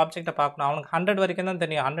இன்ஃபினைட்டில் இருக்க ஆப்ஜெக்ட்டை பார்க்கணும், அவனுக்கு 100 வரைக்கும் தான்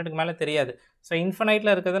தெரியும், 100க்கு மேலே தெரியாது. ஸோ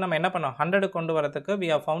இன்ஃபினைட்டில் இருக்கிறது நம்ம என்ன பண்ணோம், 100 கொண்டு வரதுக்கு we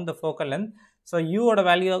have found the focal length. So யூவோட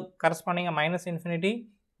value corresponding minus infinity,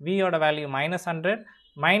 வியோட value minus 100.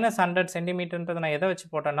 Minus 100 சென்டிமீட்டர்ன்றது நான் எதை வச்சு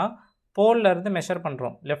போட்டேன்னா, போலில் இருந்து மெஷர்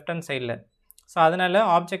பண்ணுறோம் லெஃப்ட் ஹேண்ட் சைடில். ஸோ அதனால்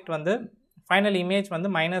ஆப்ஜெக்ட் வந்து ஃபைனல் இமேஜ் வந்து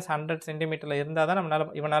மைனஸ் 100 சென்டிமீட்டரில் இருந்தால் தான்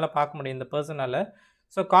இவனால் பார்க்க முடியும் இந்த பர்சனால்.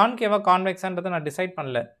 ஸோ கான்கேவாக கான்வெக்ஸான்றதை நான் டிசைட்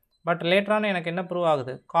பண்ணல, பட் லேட்டரான எனக்கு என்ன ப்ரூவ்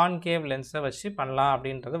ஆகுது, கான்கேவ் லென்ஸை வச்சு பண்ணலாம்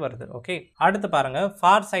அப்படின்றது வருது. ஓகே, அடுத்து பாருங்கள்,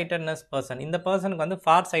 ஃபார் சைட்டட்னஸ் பர்சன். இந்த பர்சனுக்கு வந்து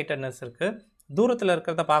ஃபார் சைட்டட்னஸ் இருக்குது, தூரத்தில்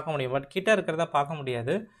இருக்கிறத பார்க்க முடியும், பட் கிட்ட இருக்கிறத பார்க்க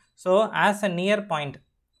முடியாது. So as a near point,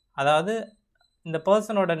 அதாவது இந்த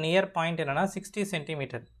பர்சனோட நியர் பாயிண்ட் என்னென்னா 60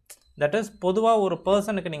 சென்டிமீட்டர். தட் இஸ் பொதுவாக ஒரு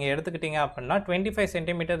பர்சனுக்கு நீங்கள் எடுத்துக்கிட்டீங்க அப்படின்னா 25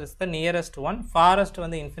 centimetre is the nearest one, forest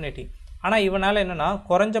வந்து இன்ஃபினிட்டி. ஆனால் இவனால் என்னென்னா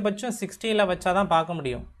குறைஞ்சபட்சம் 60ல் வச்சா தான் பார்க்க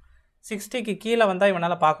முடியும், 60க்கு கீழே வந்தால்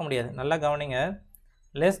இவனால் பார்க்க முடியாது. நல்லா கவனிங்க,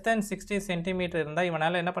 லெஸ் தென் 60 சென்டிமீட்டர் இருந்தால்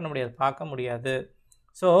இவனால் என்ன பண்ண முடியாது, பார்க்க முடியாது.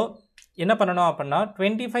 ஸோ என்ன பண்ணணும் அப்படின்னா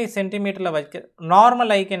 25 சென்டிமீட்டரில் வைக்க,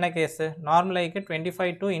 நார்மல் ஐக்கு என்ன கேஸு, நார்மல் ஐக்கு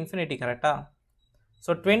 25 டு இன்ஃபினிட்டி, கரெக்டாக?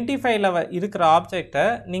 ஸோ 25ல் இருக்கிற ஆப்ஜெக்டை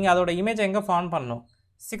நீங்கள் அதோட இமேஜை எங்கே ஃபார்ம் பண்ணணும்,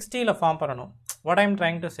 60ல் ஃபார்ம் பண்ணணும். What I am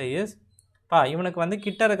trying to say is, இவனுக்கு வந்து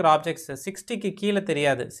கிட்ட இருக்கிற ஆப்ஜெக்ட்ஸ் 60க்கு கீழே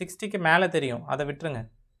தெரியாது, 60க்கு மேலே தெரியும், அதை விட்டுருங்க.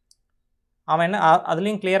 அவன் என்ன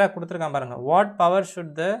அதுலேயும் கிளியராக கொடுத்துருக்கான் பாருங்கள், watt power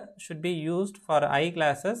should be used for I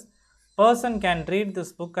classes, person can read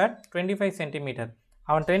this book at 25 centimetre.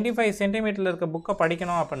 அவன் 25 சென்டிமீட்டரில் இருக்க புக்கை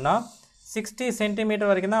படிக்கணும் அப்படின்னா 60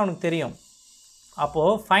 சென்டிமீட்டர் வரைக்கும் தான் அவனுக்கு தெரியும்.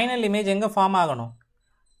 அப்போது ஃபைனல் இமேஜ் எங்கே ஃபார்ம் ஆகணும்,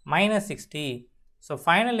 minus 60. So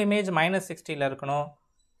final image minus 60ல் இருக்கணும்.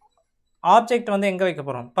 ஆப்ஜெக்ட் வந்து எங்கே வைக்க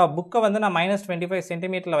போகிறோம், புக்கை வந்து நான் மைனஸ் 25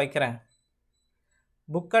 சென்டிமீட்டரில் வைக்கிறேன்,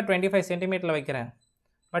 புக்கை 25 சென்டிமீட்டரில் வைக்கிறேன்,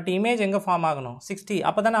 பட் இமேஜ் எங்கே ஃபார்ம் ஆகணும், 60.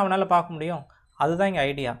 அப்போ தானே அவனால் பார்க்க முடியும், அதுதான் இங்கே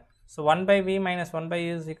idea. So 1 by v minus 1 by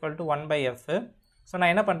u is equal to 1 by f. So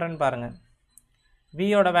நான் என்ன பண்ணுறேன்னு பாருங்கள்,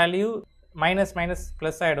 வியோட வேல்யூ மைனஸ் மைனஸ்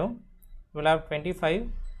ப்ளஸ் ஆகிடும், will have 25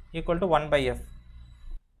 equal to 1 by f.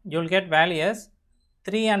 You will get value as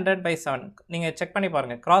 300 by 7. நீங்கள் செக் பண்ணி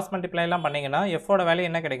பாருங்கள், கிராஸ் மல்டிப்ளைலாம் பண்ணிங்கன்னா எஃபோட value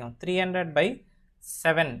என்ன கிடைக்கும், 300 by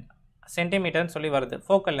 7 சென்டிமீட்டர்னு சொல்லி வருது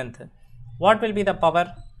focal length. What will be the power,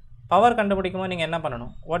 power கண்டுபிடிக்கும் போது நீங்கள் என்ன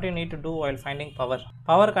பண்ணணும், what you need to two while finding power.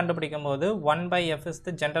 Power கண்டுபிடிக்கும் போது 1 by f is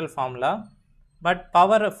the general formula. But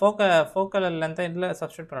power focal லென்த்தை இதில்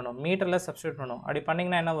சப்ஸ்டியூட் பண்ணணும், மீட்டரில் சப்ஸ்டியூட் பண்ணணும். அப்படி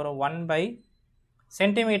பண்ணிங்கன்னா என்ன வரும், 1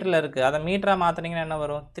 சென்டிமீட்டரில் இருக்குது, அதை மீட்டராக மாற்றினீங்கன்னா என்ன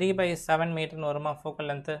வரும், 3/7 மீட்டர்னு வருமா ஃபோக்கல்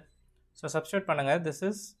லென்த்து. ஸோ சப்ஸ்டியூட் பண்ணுங்கள். திஸ்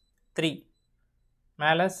இஸ் 3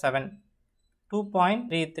 மேலே 7,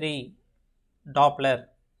 2.33 டாப்லர்,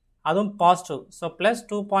 அதுவும் positive. So plus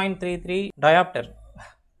 2.33 dioptre.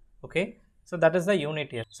 Okay, so that is the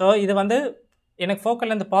unit year. So இது வந்து எனக்கு ஃபோக்கல்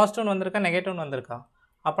லென்த் பாசிட்டிவ்னு வந்திருக்கா நெகட்டிவ்னு வந்திருக்கா.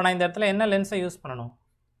 அப்போ நான் இந்த இடத்துல என்ன லென்ஸை யூஸ் பண்ணணும்,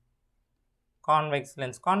 கான்வெக்ஸ்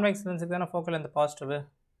லென்ஸ். கான்வெக்ஸ் லென்ஸுக்கு தானே focal length positive.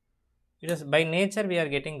 It is by nature we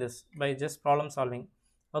are getting this by just problem solving.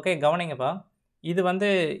 Okay, கவனிங்கப்பா. இது வந்து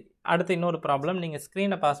அடுத்து இன்னொரு ப்ராப்ளம். நீங்கள்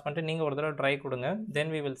ஸ்க்ரீனை பாஸ் பண்ணிட்டு நீங்கள் ஒரு தடவை ட்ரை கொடுங்க,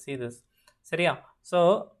 then we will see this. சரியா? ஸோ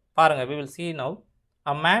பாருங்கள், we will see now.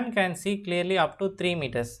 A man can see clearly up to 3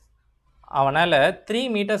 meters. அவனால் 3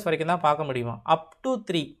 meters வரைக்கும் தான் பார்க்க முடியுமா, up to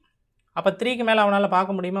 3. அப்போ 3க்கு மேலே அவனால்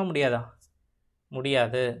பார்க்க முடியுமா முடியாதா,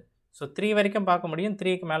 முடியாது. ஸோ 3 வரைக்கும் பார்க்க முடியும்,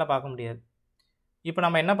 3க்கு மேலே பார்க்க முடியாது. இப்போ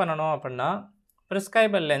நம்ம என்ன பண்ணணும் அப்படின்னா,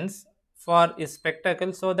 prescribe a lens for his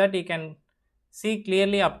spectacle so that he can see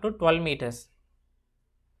clearly up to 12 meters.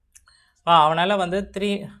 அவனால் வந்து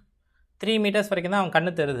 3 meters வரைக்கும் தான் அவன்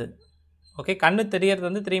கண்ணு தெரியுது. ஓகே, கண்ணு தெரியறது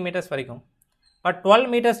வந்து 3 meters வரைக்கும். பட் 12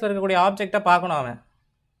 மீட்டர்ஸில் இருக்கக்கூடிய ஆப்ஜெக்டை பார்க்கணும் அவன்.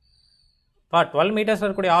 12 மீட்டர்ஸில்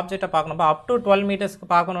இருக்கக்கூடிய ஆப்ஜெக்டை பார்க்கணும். Up to 12 மீட்டர்ஸ்க்கு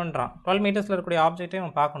பார்க்கணுன்றான். 12 மீட்டர்ஸில் இருக்கக்கூடிய ஆப்ஜெக்டையும்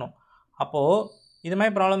அவன் பார்க்கணும். அப்போது இது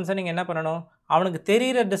மாதிரி ப்ராப்ளம்ஸை நீங்கள் என்ன பண்ணணும், அவனுக்கு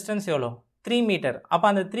தெரிகிற டிஸ்டன்ஸ் எவ்வளோ, 3 மீட்டர். அப்போ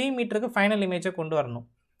அந்த 3 மீட்டருக்கு ஃபைனல் இமேஜை கொண்டு வரணும்.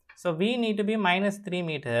 So we need to be -3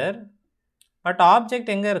 metre. But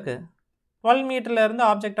object எங்கே இருக்குது, 12 மீட்டர்லேருந்து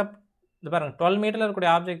ஆப்ஜெக்டை இது பாருங்கள், 12 மீட்டரில்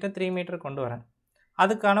இருக்கக்கூடிய ஆப்ஜெக்டை 3 மீட்டர் கொண்டு வரேன்.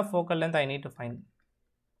 அதுக்கான focal length I need to find.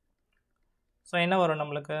 So என்ன வரும்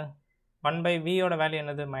நம்மளுக்கு, 1/v வேல்யூ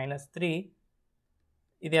என்னது, -3.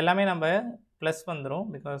 இது எல்லாமே நம்ம ப்ளஸ் வந்துடும்,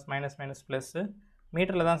 பிகாஸ் மைனஸ் ப்ளஸ்ஸு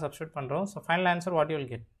மீட்டரில் தான் சப்ஸ்டியூட் பண்ணுறோம். So final answer what you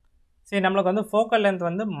will get. சரி, நம்மளுக்கு வந்து ஃபோக்கல் லென்த்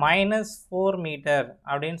வந்து -4 மீட்டர்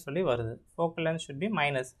அப்படின்னு சொல்லி வருது. Focal length should be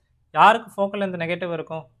minus. யாருக்கு ஃபோக்கல் லென்த் நெகட்டிவ்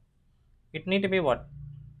இருக்கும், it need to be what,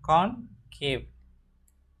 concave.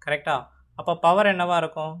 கரெக்டா? அப்போ பவர் என்னவாக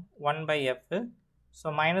இருக்கும், 1/f. So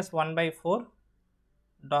 -1/4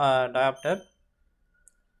 diopter.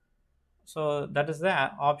 So that is the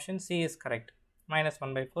option C is correct,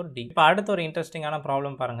 -1/4 D. இப்போ அடுத்த ஒரு இன்ட்ரெஸ்டிங்கான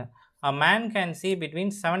ப்ராப்ளம் பாருங்கள். A man can see between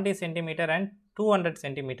 70 cm and 200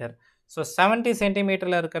 cm. So 70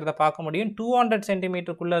 சென்டிமீட்டரில் இருக்கிறத பார்க்க முடியும், 200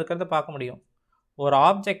 சென்டிமீட்டருக்குள்ளே இருக்கிறத பார்க்க முடியும். ஒரு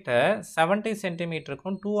ஆப்ஜெக்டை 70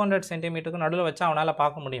 சென்டிமீட்டருக்கும் 200 சென்டிமீட்டருக்கும் நடுவில் வச்சு அவனால்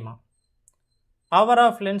பார்க்க முடியுமா. Power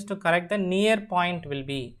of lens to correct the near point will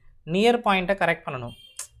be. Near பாயிண்ட்டை கரெக்ட் பண்ணணும்.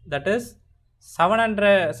 தட் இஸ்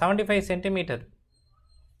 775 சென்டிமீட்டர்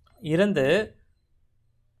இருந்து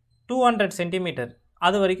 200 சென்டிமீட்டர்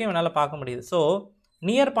அது வரைக்கும் இவனால் பார்க்க முடியுது. ஸோ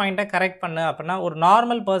நியர் பாயிண்ட்டை கரெக்ட் பண்ணு அப்படின்னா ஒரு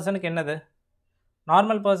நார்மல் பர்சனுக்கு என்னது,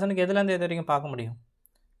 நார்மல் பர்சனுக்கு எதுலேருந்து எது வரைக்கும் பார்க்க முடியும்,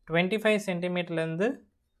 25 சென்டிமீட்டர்லேருந்து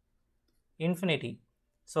இன்ஃபினிட்டி.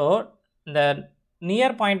 ஸோ இந்த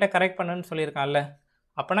நியர் பாயிண்ட்டை கரெக்ட் பண்ணுன்னு சொல்லியிருக்கான்ல,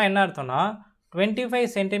 அப்போனா என்ன அர்த்தம்னா 25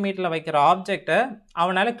 சென்டிமீட்டரில் வைக்கிற ஆப்ஜெக்டை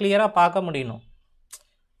அவனால் கிளியராக பார்க்க முடியணும்.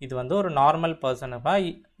 இது வந்து ஒரு நார்மல் பர்சனுப்பா.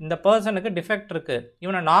 இந்த பர்சனுக்கு டிஃபெக்ட் இருக்குது,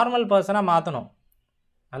 இவனை நார்மல் பர்சனாக மாற்றணும்.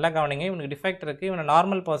 நல்லா கவனிங்க, இவனுக்கு டிஃபெக்ட் இருக்குது, இவனை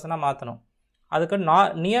நார்மல் பர்சனாக மாற்றணும். அதுக்கு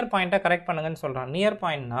நியர் பாயிண்ட்டை கரெக்ட் பண்ணுங்கன்னு சொல்கிறான். நியர்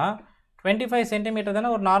பாயிண்ட்னா 25 சென்டிமீட்டர் தானே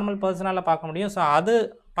ஒரு நார்மல் பர்சனால் பார்க்க முடியும். ஸோ அது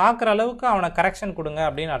பார்க்குற அளவுக்கு அவனை கரெக்ஷன் கொடுங்க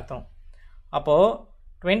அப்படின்னு அர்த்தம். அப்போது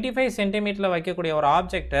 25 சென்டிமீட்டரில் வைக்கக்கூடிய ஒரு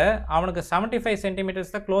ஆப்ஜெக்டை அவனுக்கு 75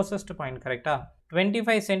 சென்டிமீட்டர்ஸ் தான் க்ளோசஸ்ட் பாயிண்ட். கரெக்டாக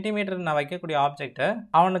 25 சென்டிமீட்டர் நான் வைக்கக்கூடிய ஆப்ஜெக்டை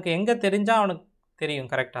அவனுக்கு எங்கே தெரிஞ்சால் அவனுக்கு தெரியும்.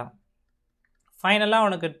 கரெக்டாக ஃபைனலாக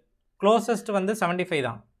அவனுக்கு க்ளோசஸ்ட் வந்து 75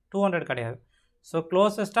 தான், 200 கிடையாது. ஸோ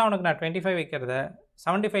க்ளோசஸ்ட்டாக அவனுக்கு நான் 25 வைக்கிறத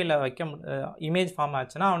 75ல் வைக்க இமேஜ் ஃபார்ம்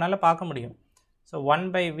ஆச்சுன்னா அவனால் பார்க்க முடியும். So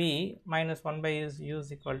 1/v - 1/u is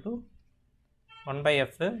equal to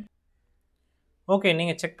 1/f. Okay,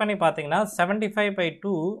 நீங்கள் செக் பண்ணி பார்த்தீங்கன்னா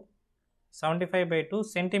 75/2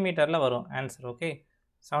 சென்டிமீட்டரில் வரும் answer. Okay,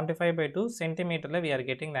 75/2 சென்டிமீட்டரில் we are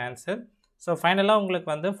getting the answer. So ஃபைனலாக உங்களுக்கு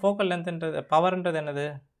வந்து ஃபோக்கல் லென்த்ன்றது பவர்ன்றது என்னது,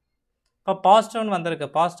 இப்போ பாசிட்டிவ்னு வந்திருக்கு.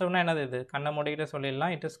 பாசிட்டிவ்னா என்னது, இது கண்ணை மூடிக்கிட்டே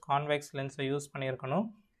சொல்லிடலாம். இட் இஸ் கான்வெக்ஸ் லென்ஸை யூஸ் பண்ணியிருக்கணும்.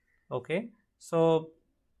 ஓகே, ஸோ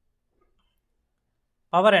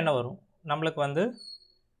பவர் என்ன வரும் நம்மளுக்கு வந்து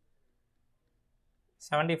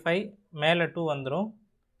 75 மேலே 2 வந்துடும்.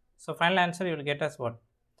 So final answer you will get as what.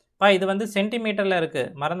 இப்போ இது வந்து சென்டிமீட்டரில்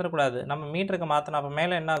இருக்குது, மறந்துடக்கூடாது. நம்ம மீட்டருக்கு மாற்றணும். அப்போ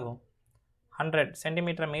மேலே என்ன ஆகும், 100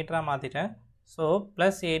 சென்டிமீட்டரை மீட்டராக மாற்றிட்டேன். So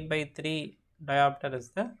 +8/3 diopter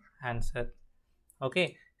is the answer. Okay,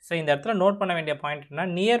 so இந்த இடத்துல நோட் பண்ண வேண்டிய பாயிண்ட் என்ன,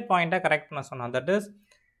 நியர் பாயிண்ட்டை கரெக்ட் பண்ண சொன்னோம். தட் இஸ்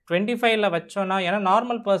 25ல் வச்சோன்னா, ஏன்னா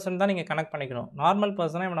நார்மல் பர்சன் தான் நீங்கள் கனெக்ட் பண்ணிக்கணும். நார்மல்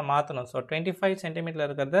பர்சனாக இவனை மாற்றணும். ஸோ 25 சென்டிமீட்டரில்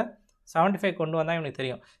இருக்கிறத 75 கொண்டு வந்தால் இவனுக்கு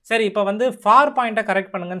தெரியும். சரி, இப்போ வந்து ஃபார் பாயிண்ட்டை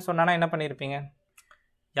கரெக்ட் பண்ணுங்கன்னு சொன்னானா என்ன பண்ணியிருப்பீங்க?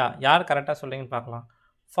 யார் கரெக்டாக சொல்கிறீங்கன்னு பார்க்கலாம்.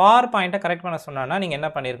 ஃபார் பாயிண்ட்டை கரெக்ட் பண்ண சொன்னான்னா நீங்கள் என்ன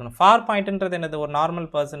பண்ணியிருக்கணும்? ஃபார் பாயிண்ட்டுன்றது என்னது? ஒரு நார்மல்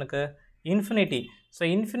பர்சனுக்கு இன்ஃபினிட்டி. ஸோ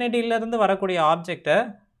இன்ஃபினிட்டியிலேருந்து வரக்கூடிய ஆப்ஜெக்டை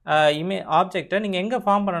நீங்கள் எங்கே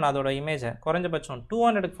ஃபார்ம் பண்ணணும்? அதோட இமேஜை குறைஞ்சபட்சம்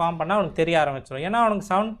 200க்கு ஃபார்ம் பண்ணால் அவனுக்கு தெரிய ஆரம்பிச்சிடும். ஏன்னா அவனுக்கு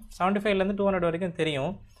 75லேருந்து 200 வரைக்கும்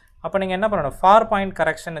தெரியும். அப்போ நீங்கள் என்ன பண்ணணும்? ஃபார் பாயிண்ட்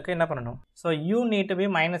கரெக்ஷனுக்கு என்ன பண்ணணும்? So you need to be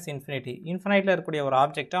minus infinity. இன்ஃபினிட்டியில் இருக்கக்கூடிய ஒரு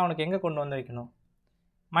ஆப்ஜெக்டை அவனுக்கு எங்கே கொண்டு வந்து வைக்கணும்?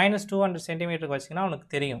 -200 சென்டிமீட்டருக்கு வச்சிங்கன்னா அவனுக்கு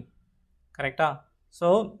தெரியும். கரெக்டாக? So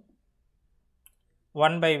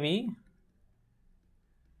 1/v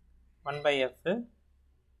 1/f.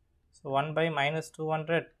 So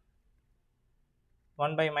 1/-200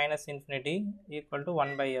 1/-infinity equal to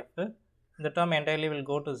 1/f. The term entirely will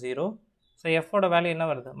go to 0. So f ஓட வேல்யூ என்ன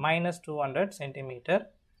வருது? -200 சென்டிமீட்டர்.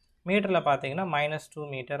 மீட்டரில் பார்த்தீங்கன்னா -2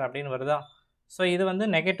 மீட்டர் அப்படின்னு வருதா? ஸோ இது வந்து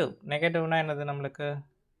நெகட்டிவ்னா என்னது நம்மளுக்கு?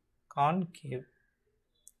 கான்கேவ்.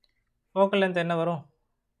 ஃபோக்கல் லென்த் என்ன வரும்?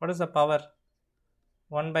 What is the power?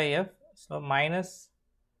 1/f. So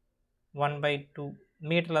 -1/2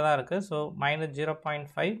 மீட்டரில் தான் இருக்குது. So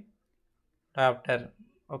 -0.5 diopter.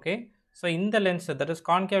 ஓகே. ஸோ இந்த lens, that is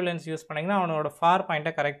concave lens use பண்ணிங்கன்னா அவனோட ஃபார்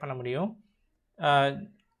பாயிண்ட்டை கரெக்ட் பண்ண முடியும்.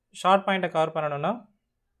 ஷார்ட் பாயிண்ட்டை கவர் பண்ணணும்னா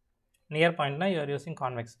நியர் பாயிண்ட்னா யூஆர் யூஸிங்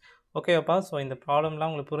கான்வெக்ஸ். ஓகேப்பா. ஸோ இந்த ப்ராப்ளம்லாம்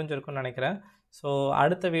உங்களுக்கு புரிஞ்சிருக்குன்னு நினைக்கிறேன். ஸோ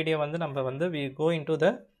அடுத்த வீடியோ வந்து நம்ம வந்து we go in to the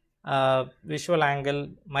visual angle,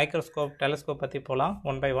 microscope, telescope பற்றி போகலாம்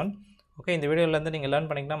ஒன் பை ஒன். ஓகே. இந்த வீடியோலேருந்து நீங்கள் லேர்ன்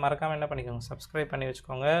பண்ணிங்கன்னா மறக்காமல் என்ன பண்ணிக்கோங்க? சப்ஸ்கிரைப் பண்ணி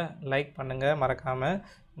வச்சுக்கோங்க, லைக் பண்ணுங்கள் மறக்காமல்.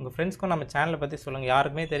 உங்கள் ஃப்ரெண்ட்ஸ்க்கும் நம்ம சேனலை பற்றி சொல்லுங்கள்.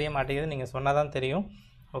 யாருக்குமே தெரிய மாட்டேங்குது, நீங்கள் சொன்னால் தான் தெரியும்.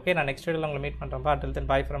 ஓகே. நான் நெக்ஸ்ட் வீடியோவில் உங்களை meet பண்ணுறேன்ப்பா. Until then,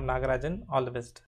 bye from Nagarajan. All the best.